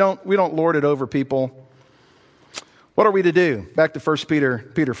him. So we don't lord it over people. What are we to do? Back to 1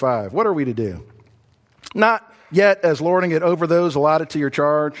 Peter 5. What are we to do? Not yet as lording it over those allotted to your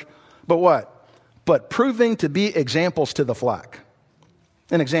charge, but what? But proving to be examples to the flock.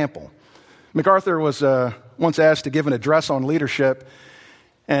 An example. MacArthur was once asked to give an address on leadership,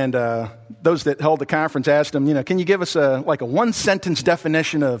 and those that held the conference asked him, can you give us a one-sentence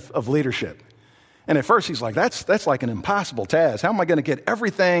definition of leadership? And at first he's like, that's like an impossible task. How am I going to get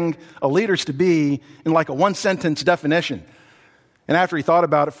everything a leader's to be in like a one-sentence definition? And after he thought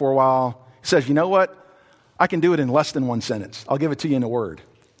about it for a while, he says, you know what? I can do it in less than one sentence. I'll give it to you in a word.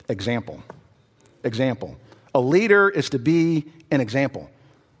 Example. Example. A leader is to be an example.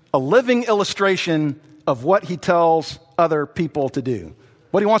 A living illustration of what he tells other people to do.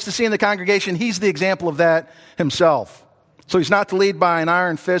 What he wants to see in the congregation, he's the example of that himself. So he's not to lead by an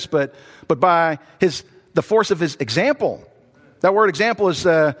iron fist, but by the force of his example. That word example is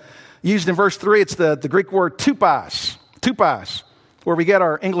used in verse 3. It's the Greek word tupos, where we get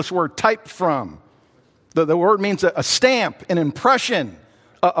our English word type from. The word means a stamp, an impression,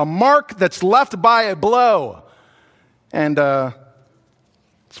 a mark that's left by a blow. And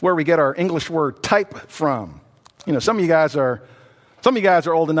it's where we get our English word type from. Some of you guys are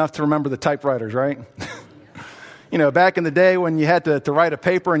old enough to remember the typewriters, right? Back in the day when you had to write a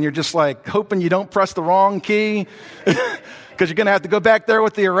paper and you're just like hoping you don't press the wrong key because you're going to have to go back there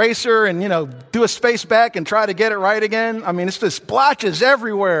with the eraser and, do a space back and try to get it right again. I mean, it's just splotches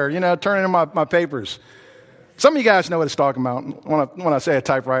everywhere, turning in my papers. Some of you guys know what it's talking about when I say a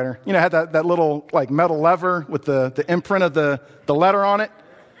typewriter. Had that little metal lever with the imprint of the letter on it.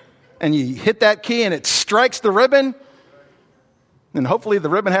 And you hit that key and it strikes the ribbon. And hopefully the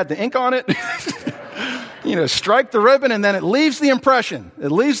ribbon had the ink on it. Strike the ribbon and then it leaves the impression.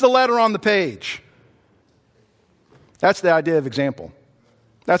 It leaves the letter on the page. That's the idea of example.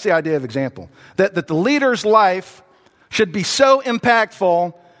 That's the idea of example. That the leader's life should be so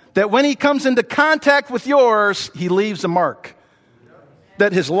impactful that when he comes into contact with yours, he leaves a mark.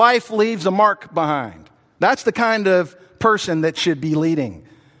 That his life leaves a mark behind. That's the kind of person that should be leading.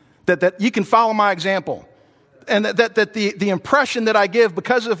 that you can follow my example. And that the impression that I give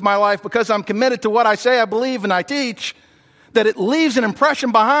because of my life, because I'm committed to what I say I believe and I teach, that it leaves an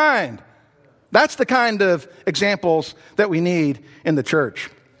impression behind. That's the kind of examples that we need in the church.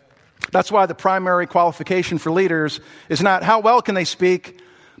 That's why the primary qualification for leaders is not how well can they speak,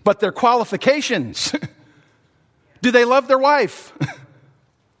 but their qualifications. Do they love their wife?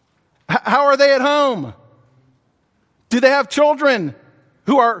 How are they at home? Do they have children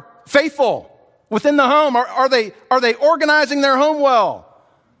who are faithful within the home? Are they organizing their home well?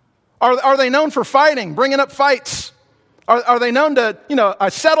 Are they known for fighting, bringing up fights? Are they known to, I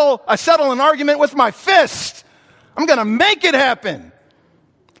settle an argument with my fist. I'm going to make it happen.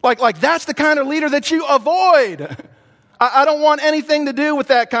 Like that's the kind of leader that you avoid. I don't want anything to do with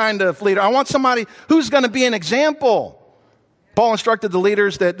that kind of leader. I want somebody who's going to be an example. Paul instructed the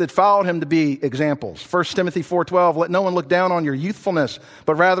leaders that followed him to be examples. 1 Timothy 4:12, let no one look down on your youthfulness,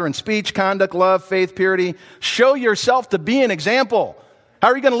 but rather in speech, conduct, love, faith, purity. Show yourself to be an example. How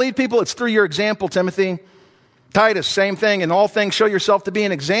are you going to lead people? It's through your example, Timothy. Titus, same thing. In all things, show yourself to be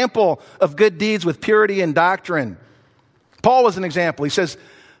an example of good deeds with purity and doctrine. Paul was an example. He says,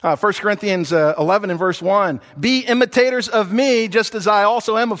 1 Corinthians 11 and verse 1, be imitators of me just as I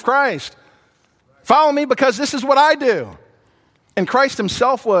also am of Christ. Follow me because this is what I do. And Christ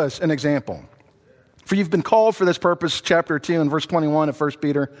himself was an example. For you've been called for this purpose, chapter 2 and verse 21 of 1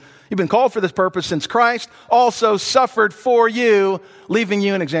 Peter. You've been called for this purpose since Christ also suffered for you, leaving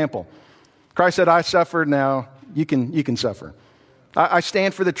you an example. Christ said, I suffered, now you can suffer. I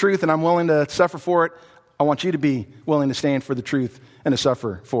stand for the truth and I'm willing to suffer for it. I want you to be willing to stand for the truth and to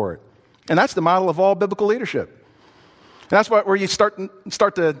suffer for it. And that's the model of all biblical leadership. And that's where you start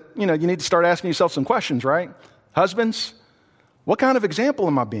to, you need to start asking yourself some questions, right? Husbands, what kind of example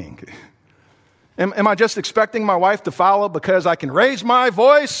am I being? Am I just expecting my wife to follow because I can raise my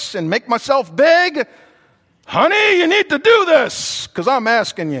voice and make myself big? Honey, you need to do this because I'm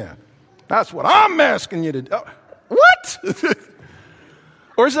asking you. That's what I'm asking you to do. What?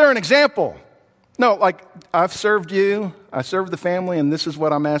 Or is there an example? No, like I've served you, I served the family, and this is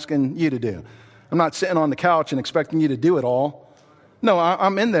what I'm asking you to do. I'm not sitting on the couch and expecting you to do it all. No,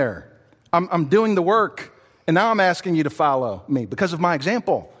 I'm in there. I'm doing the work, and now I'm asking you to follow me because of my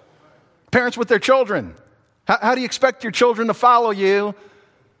example. Parents with their children. How do you expect your children to follow you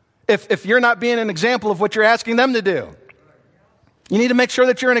if you're not being an example of what you're asking them to do? You need to make sure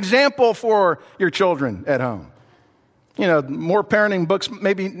that you're an example for your children at home. More parenting books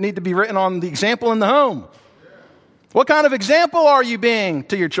maybe need to be written on the example in the home. What kind of example are you being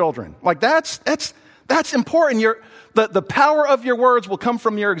to your children? Like that's important. The power of your words will come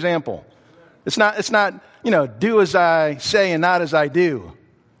from your example. It's not do as I say and not as I do.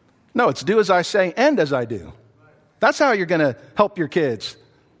 No, it's do as I say and as I do. That's how you're going to help your kids,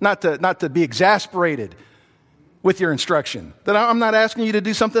 not to be exasperated with your instruction. That I'm not asking you to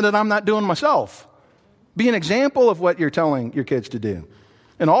do something that I'm not doing myself. Be an example of what you're telling your kids to do.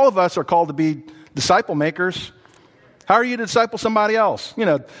 And all of us are called to be disciple makers. How are you to disciple somebody else?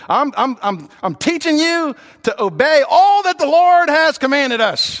 I'm teaching you to obey all that the Lord has commanded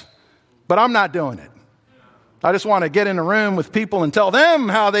us, but I'm not doing it. I just want to get in a room with people and tell them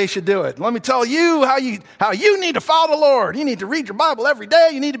how they should do it. Let me tell you how you need to follow the Lord. You need to read your Bible every day.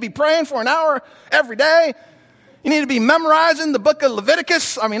 You need to be praying for an hour every day. You need to be memorizing the book of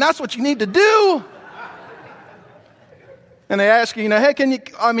Leviticus. That's what you need to do. And they ask you,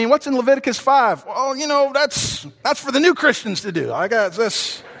 hey, what's in Leviticus 5? Well, that's for the new Christians to do. I got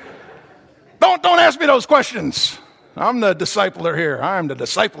this. Don't ask me those questions. I'm the discipler here. I'm the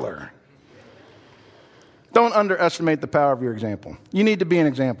discipler. Don't underestimate the power of your example. You need to be an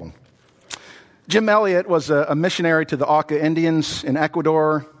example. Jim Elliot was a missionary to the Auca Indians in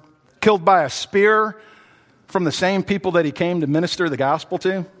Ecuador, killed by a spear from the same people that he came to minister the gospel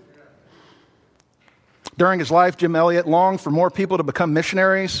to. During his life, Jim Elliot longed for more people to become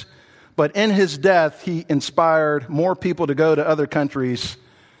missionaries, but in his death, he inspired more people to go to other countries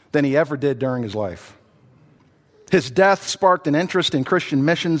than he ever did during his life. His death sparked an interest in Christian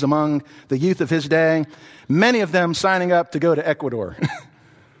missions among the youth of his day, many of them signing up to go to Ecuador.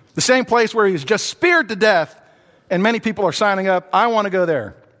 The same place where he was just speared to death, and many people are signing up, I want to go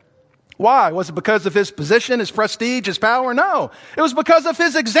there. Why? Was it because of his position, his prestige, his power? No. It was because of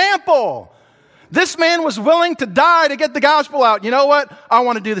his example. This man was willing to die to get the gospel out. You know what? I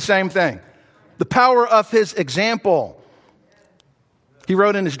want to do the same thing. The power of his example. He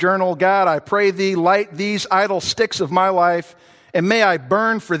wrote in his journal, God, I pray thee, light these idle sticks of my life, and may I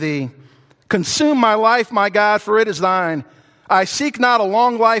burn for thee. Consume my life, my God, for it is thine. I seek not a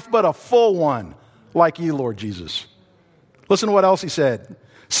long life, but a full one, like you, Lord Jesus. Listen to what else he said.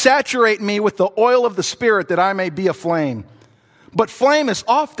 Saturate me with the oil of the Spirit that I may be a flame. But flame is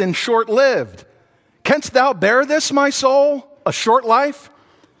often short-lived. Canst thou bear this, my soul, a short life?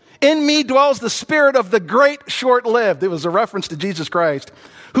 In me dwells the spirit of the great short-lived. It was a reference to Jesus Christ,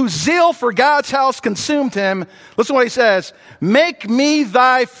 whose zeal for God's house consumed him. Listen to what he says. Make me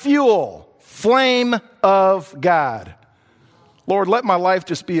thy fuel, flame of God. Lord, let my life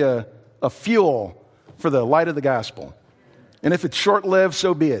just be a fuel for the light of the gospel. And if it's short-lived,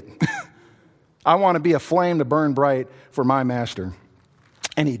 so be it. I want to be a flame to burn bright for my master.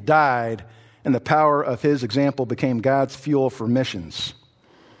 And he died, and the power of his example became God's fuel for missions.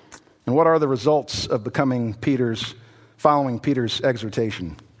 And what are the results of following Peter's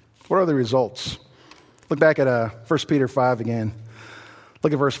exhortation? What are the results? Look back at 1 Peter 5 again.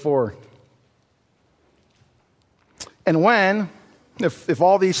 Look at verse 4. And when, if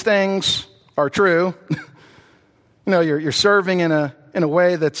all these things are true, you're serving in a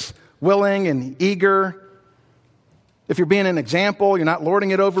way that's willing and eager. If you're being an example, you're not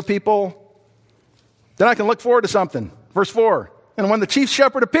lording it over people, then I can look forward to something. Verse 4. And when the chief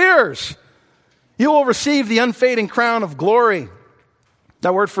shepherd appears, you will receive the unfading crown of glory.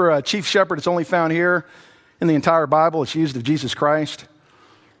 That word for chief shepherd is only found here in the entire Bible. It's used of Jesus Christ.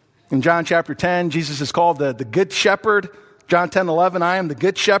 In John chapter 10, Jesus is called the good shepherd. John 10:11, I am the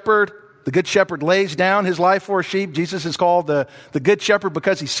good shepherd. The good shepherd lays down his life for a sheep. Jesus is called the good shepherd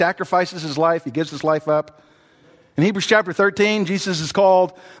because he sacrifices his life. He gives his life up. In Hebrews chapter 13, Jesus is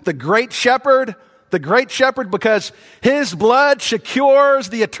called the great shepherd. The great shepherd because his blood secures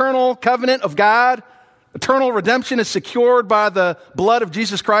the eternal covenant of God. Eternal redemption is secured by the blood of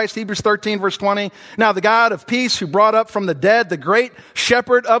Jesus Christ. Hebrews 13 verse 20. Now the God of peace who brought up from the dead the great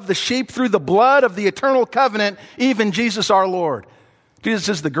shepherd of the sheep through the blood of the eternal covenant, even Jesus our Lord. Jesus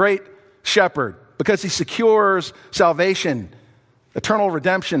is the great shepherd because he secures salvation, eternal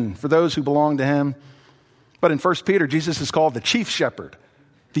redemption for those who belong to him. But in 1 Peter, Jesus is called the chief shepherd,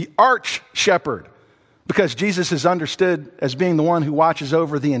 the arch shepherd, because Jesus is understood as being the one who watches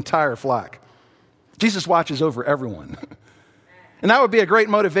over the entire flock. Jesus watches over everyone. And that would be a great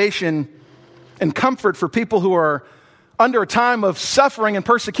motivation and comfort for people who are under a time of suffering and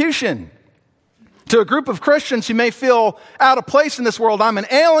persecution. To a group of Christians who may feel out of place in this world, I'm an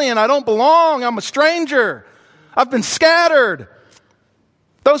alien, I don't belong, I'm a stranger, I've been scattered.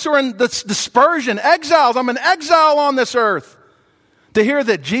 Those who are in this dispersion, exiles, I'm an exile on this earth. To hear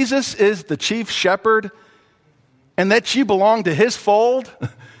that Jesus is the chief shepherd and that you belong to his fold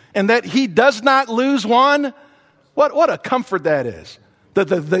and that he does not lose one, what a comfort that is.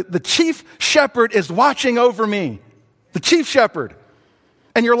 The chief shepherd is watching over me, the chief shepherd.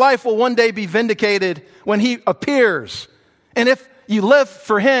 And your life will one day be vindicated when he appears. And if you live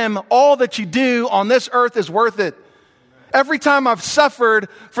for him, all that you do on this earth is worth it. Every time I've suffered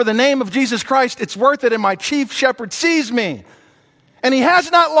for the name of Jesus Christ, it's worth it, and my chief shepherd sees me. And he has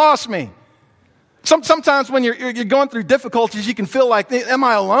not lost me. Sometimes when you're going through difficulties, you can feel like, am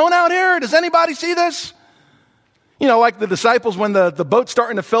I alone out here? Does anybody see this? Like the disciples when the boat's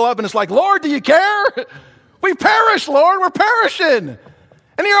starting to fill up, and it's like, Lord, do you care? We perish, Lord, we're perishing.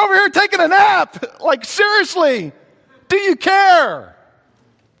 And you're over here taking a nap. Like, seriously, do you care?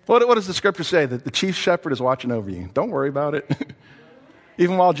 What does the scripture say? That the chief shepherd is watching over you. Don't worry about it.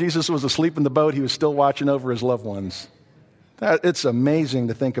 Even while Jesus was asleep in the boat, he was still watching over his loved ones. It's amazing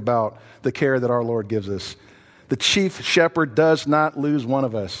to think about the care that our Lord gives us. The chief shepherd does not lose one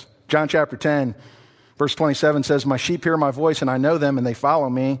of us. John chapter 10, verse 27 says, my sheep hear my voice, and I know them, and they follow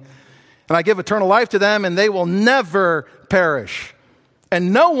me. And I give eternal life to them, and they will never perish.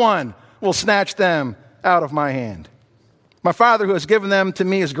 And no one will snatch them out of my hand. My Father who has given them to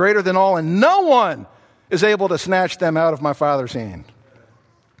me is greater than all, and no one is able to snatch them out of my Father's hand.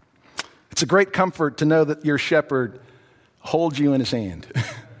 It's a great comfort to know that your shepherd holds you in his hand.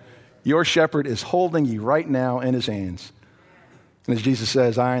 Your shepherd is holding you right now in his hands. And as Jesus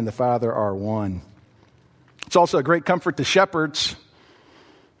says, I and the Father are one. It's also a great comfort to shepherds.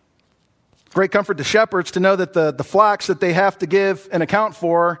 Great comfort to shepherds to know that the flocks that they have to give an account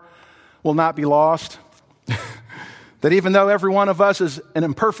for will not be lost. That even though every one of us is an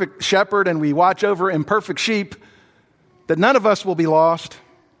imperfect shepherd and we watch over imperfect sheep, that none of us will be lost.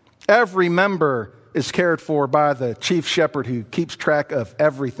 Every member is cared for by the chief shepherd who keeps track of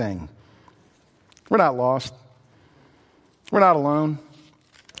everything. We're not lost. We're not alone.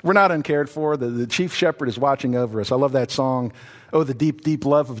 We're not uncared for. The chief shepherd is watching over us. I love that song, Oh, the deep, deep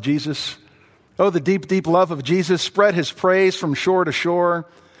love of Jesus. Oh, the deep, deep love of Jesus. Spread his praise from shore to shore.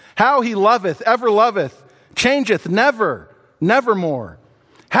 How he loveth, ever loveth, changeth never, nevermore.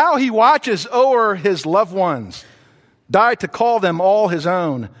 How he watches o'er his loved ones, died to call them all his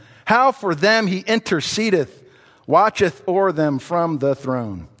own. How for them he intercedeth, watcheth o'er them from the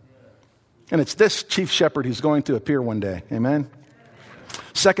throne. And it's this chief shepherd who's going to appear one day. Amen?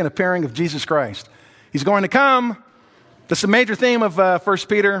 Second appearing of Jesus Christ. He's going to come. That's the major theme of 1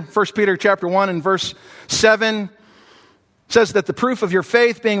 Peter. 1 Peter chapter 1 and verse 7 says that the proof of your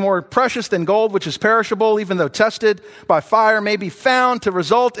faith, being more precious than gold, which is perishable, even though tested by fire, may be found to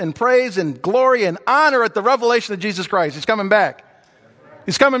result in praise and glory and honor at the revelation of Jesus Christ. He's coming back.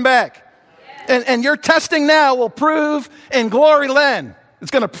 He's coming back. And your testing now will prove in glory then.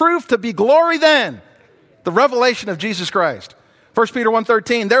 It's going to prove to be glory then. The revelation of Jesus Christ. 1 Peter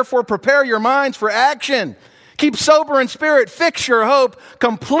 1:13, therefore prepare your minds for action. Keep sober in spirit. Fix your hope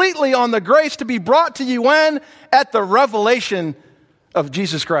completely on the grace to be brought to you when? At the revelation of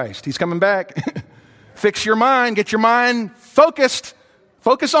Jesus Christ. He's coming back. Fix your mind. Get your mind focused.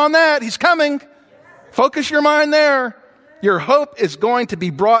 Focus on that. He's coming. Focus your mind there. Your hope is going to be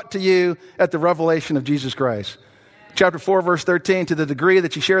brought to you at the revelation of Jesus Christ. Chapter 4, verse 13, to the degree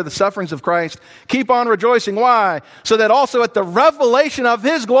that you share the sufferings of Christ, keep on rejoicing. Why? So that also at the revelation of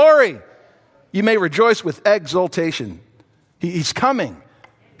his glory, you may rejoice with exultation. He's coming.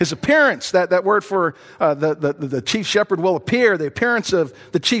 His appearance, that word for the chief shepherd will appear, the appearance of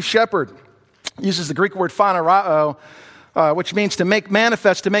the chief shepherd, uses the Greek word phanerao, which means to make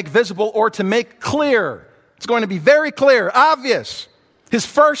manifest, to make visible, or to make clear. It's going to be very clear, obvious. His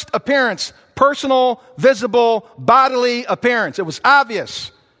first appearance, personal, visible, bodily appearance. It was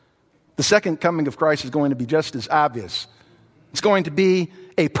obvious. The second coming of Christ is going to be just as obvious. It's going to be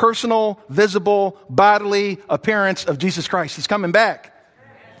a personal, visible, bodily appearance of Jesus Christ. He's coming back.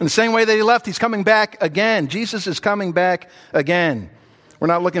 In the same way that he left, he's coming back again. Jesus is coming back again. We're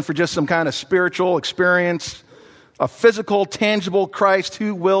not looking for just some kind of spiritual experience, a physical, tangible Christ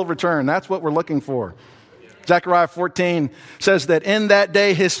who will return. That's what we're looking for. Zechariah 14 says that in that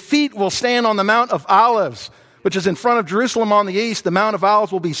day his feet will stand on the Mount of Olives, which is in front of Jerusalem on the east. The Mount of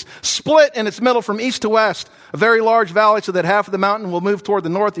Olives will be split in its middle from east to west, a very large valley, so that half of the mountain will move toward the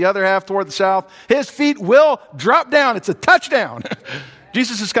north, the other half toward the south. His feet will drop down. It's a touchdown.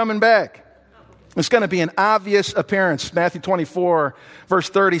 Jesus is coming back. It's going to be an obvious appearance. Matthew 24, verse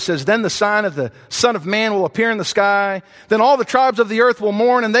 30 says, then the sign of the Son of Man will appear in the sky. Then all the tribes of the earth will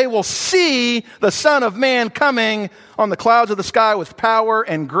mourn, and they will see the Son of Man coming on the clouds of the sky with power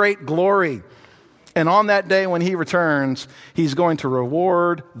and great glory. And on that day when he returns, he's going to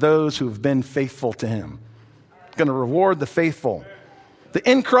reward those who have been faithful to him. He's going to reward the faithful. The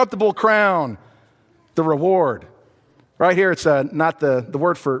incorruptible crown, the reward. Right here, it's not the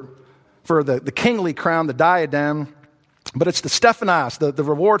word for the kingly crown, the diadem, but it's the Stephanos, the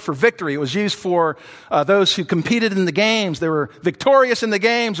reward for victory. It was used for those who competed in the games. They were victorious in the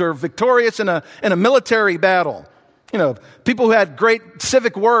games or victorious in a military battle. You know, people who had great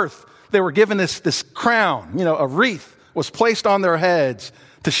civic worth, they were given this crown. You know, a wreath was placed on their heads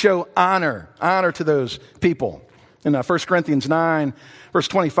to show honor to those people. In 1 Corinthians 9, verse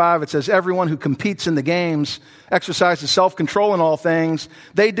 25, it says, everyone who competes in the games exercises self-control in all things.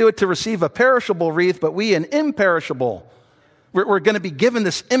 They do it to receive a perishable wreath, but we an imperishable. We're going to be given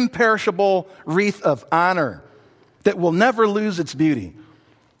this imperishable wreath of honor that will never lose its beauty.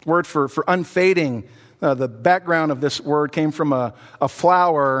 Word for unfading, the background of this word came from a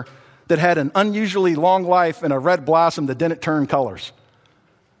flower that had an unusually long life and a red blossom that didn't turn colors.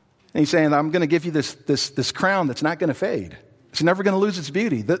 And he's saying, I'm going to give you this crown that's not going to fade. It's never going to lose its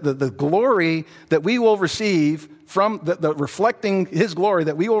beauty. The glory that we will receive from the reflecting his glory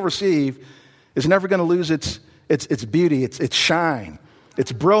that we will receive is never going to lose its beauty, its shine,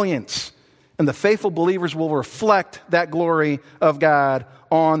 its brilliance. And the faithful believers will reflect that glory of God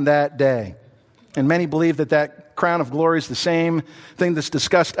on that day. And many believe that crown of glory is the same thing that's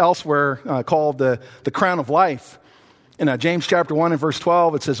discussed elsewhere called the crown of life. In James chapter 1 and verse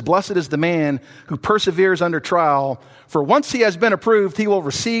 12, it says, blessed is the man who perseveres under trial, for once he has been approved, he will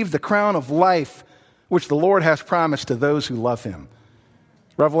receive the crown of life, which the Lord has promised to those who love him.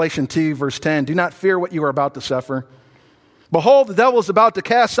 Revelation 2, verse 10, do not fear what you are about to suffer. Behold, the devil is about to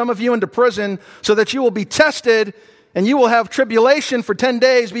cast some of you into prison so that you will be tested, and you will have tribulation for 10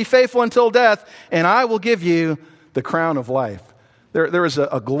 days. Be faithful until death, and I will give you the crown of life. There is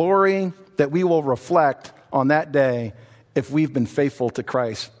a glory that we will reflect on that day if we've been faithful to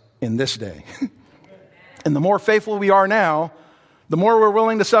Christ in this day. And the more faithful we are now, the more we're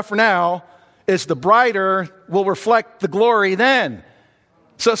willing to suffer now, is the brighter will reflect the glory then.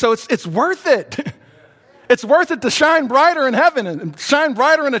 So it's worth it. It's worth it to shine brighter in heaven and shine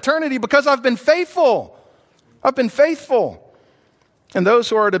brighter in eternity because I've been faithful. I've been faithful. And those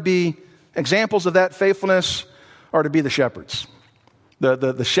who are to be examples of that faithfulness are to be the shepherds.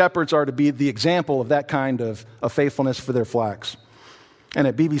 The shepherds are to be the example of that kind of faithfulness for their flocks. And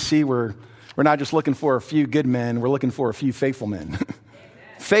at BBC, we're not just looking for a few good men, we're looking for a few faithful men.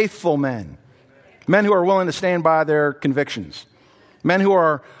 Faithful men. Men who are willing to stand by their convictions. Men who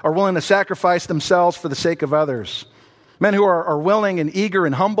are willing to sacrifice themselves for the sake of others. Men who are willing and eager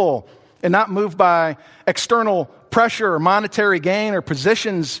and humble and not moved by external pressure or monetary gain or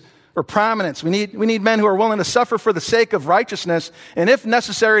positions or prominence. We need men who are willing to suffer for the sake of righteousness and, if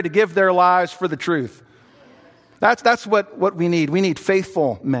necessary, to give their lives for the truth. That's what we need. We need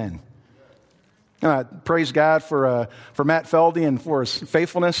faithful men. Praise God for Matt Feldy and for his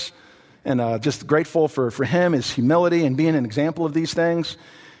faithfulness, and just grateful for him, his humility, and being an example of these things.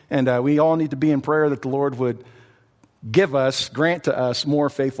 And we all need to be in prayer that the Lord would grant to us more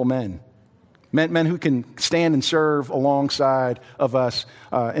faithful men. Men who can stand and serve alongside of us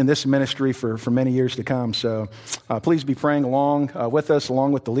in this ministry for many years to come. So please be praying along with us,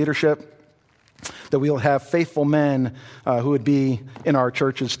 along with the leadership, that we'll have faithful men who would be in our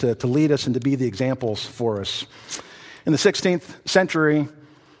churches to lead us and to be the examples for us. In the 16th century,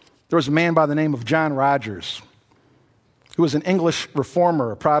 there was a man by the name of John Rogers, who was an English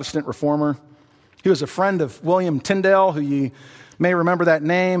reformer, a Protestant reformer. He was a friend of William Tyndale, who you may remember that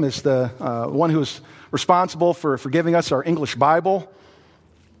name as the one who was responsible for giving us our English Bible.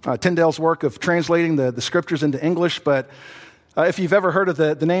 Tyndale's work of translating the scriptures into English. But if you've ever heard of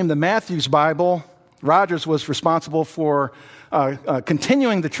the name the Matthew's Bible, Rogers was responsible for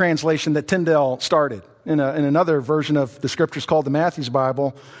continuing the translation that Tyndale started in another version of the scriptures called the Matthew's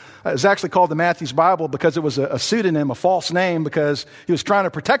Bible. It's actually called the Matthew's Bible because it was a pseudonym, a false name, because he was trying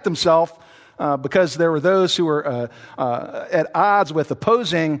to protect himself because there were those who were at odds with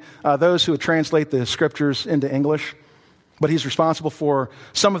opposing those who would translate the scriptures into English. But he's responsible for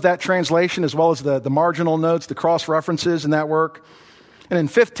some of that translation, as well as the marginal notes, the cross-references in that work. And in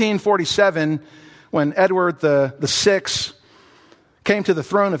 1547, when Edward VI came to the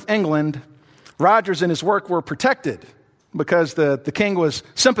throne of England, Rogers and his work were protected because the king was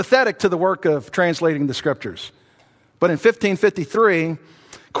sympathetic to the work of translating the scriptures. But in 1553,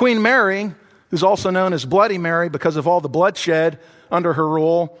 Queen Mary, who's also known as Bloody Mary because of all the bloodshed under her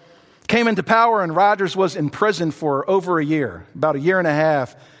rule, came into power, and Rogers was in prison for over a year, about a year and a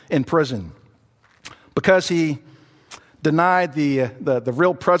half in prison, because he denied the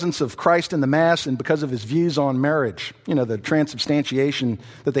real presence of Christ in the Mass and because of his views on marriage, the transubstantiation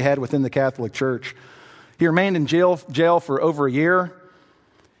that they had within the Catholic Church. He remained in jail for over a year.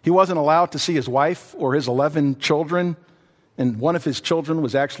 He wasn't allowed to see his wife or his 11 children, and one of his children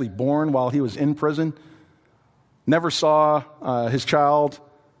was actually born while he was in prison. Never saw his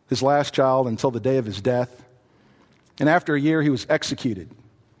last child, until the day of his death. And after a year, he was executed.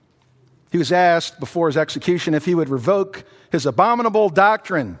 He was asked before his execution if he would revoke his abominable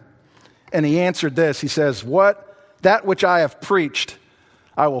doctrine. And he answered this. He says, that which I have preached,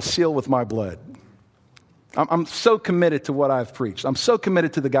 I will seal with my blood. I'm so committed to what I've preached. I'm so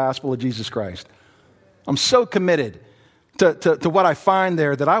committed to the gospel of Jesus Christ. I'm so committed to what I find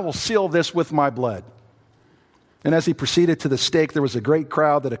there that I will seal this with my blood. And as he proceeded to the stake, there was a great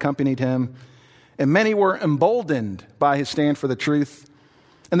crowd that accompanied him, and many were emboldened by his stand for the truth,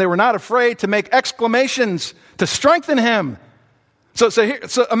 and they were not afraid to make exclamations to strengthen him. So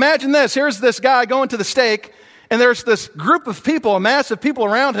imagine this. Here's this guy going to the stake, and there's this group of people, a mass of people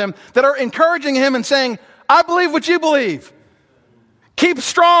around him, that are encouraging him and saying, I believe what you believe. Keep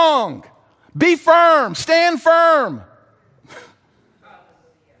strong. Be firm. Stand firm.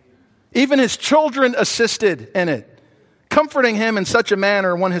 Even his children assisted in it, comforting him in such a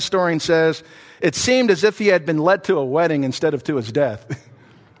manner, one historian says, it seemed as if he had been led to a wedding instead of to his death.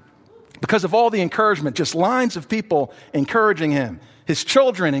 Because of all the encouragement, just lines of people encouraging him, his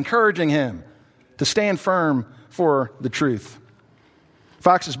children encouraging him to stand firm for the truth.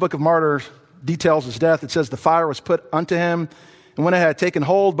 Fox's Book of Martyrs details his death. It says, the fire was put unto him, and when it had taken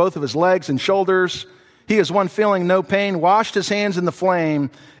hold both of his legs and shoulders, he, as one feeling no pain, washed his hands in the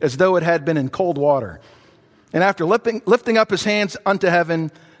flame as though it had been in cold water. And after lifting up his hands unto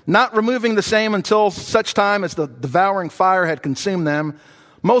heaven, not removing the same until such time as the devouring fire had consumed them,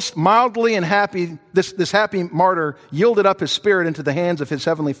 most mildly and happy, this happy martyr yielded up his spirit into the hands of his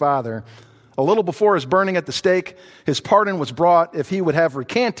heavenly Father. A little before his burning at the stake, his pardon was brought if he would have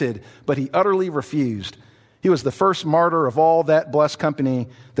recanted, but he utterly refused. He was the first martyr of all that blessed company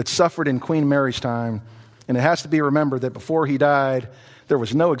that suffered in Queen Mary's time. And it has to be remembered that before he died, there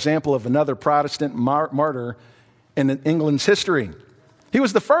was no example of another Protestant martyr in England's history. He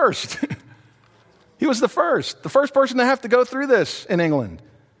was the first. He was the first person to have to go through this in England.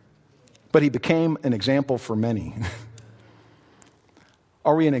 but he became an example for many.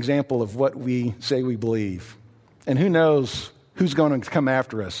 Are we an example of what we say we believe? And who knows who's going to come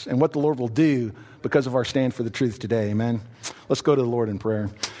after us and what the Lord will do because of our stand for the truth today. Amen. Let's go to the Lord in prayer.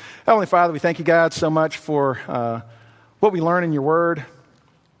 Heavenly Father, we thank you, God, so much for what we learn in your word.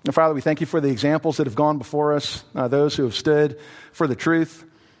 And Father, we thank you for the examples that have gone before us, those who have stood for the truth.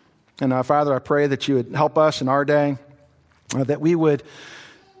 And Father, I pray that you would help us in our day, that we would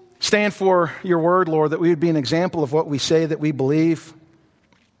stand for your word, Lord, that we would be an example of what we say that we believe.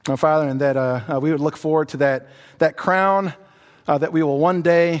 Father, and that we would look forward to that crown that we will one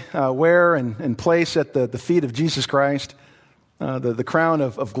day wear and place at the feet of Jesus Christ, the crown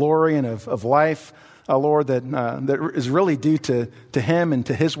of glory and of life, Lord, that is really due to him and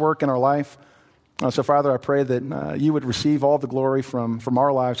to his work in our life. So, Father, I pray that you would receive all the glory from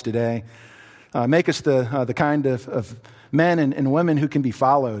our lives today. Make us the kind of men and women who can be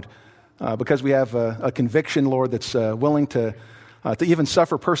followed because we have a conviction, Lord, that's willing to even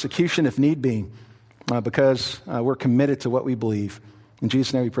suffer persecution if need be because we're committed to what we believe. In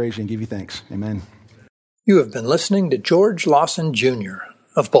Jesus' name we praise you and give you thanks. Amen. You have been listening to George Lawson Jr.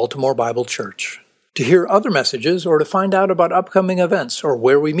 of Baltimore Bible Church. To hear other messages or to find out about upcoming events or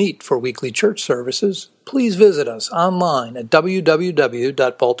where we meet for weekly church services, please visit us online at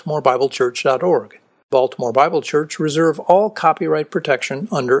www.baltimorebiblechurch.org. Baltimore Bible Church reserve all copyright protection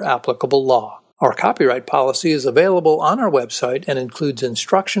under applicable law. Our copyright policy is available on our website and includes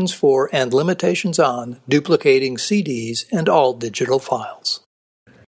instructions for and limitations on duplicating CDs and all digital files.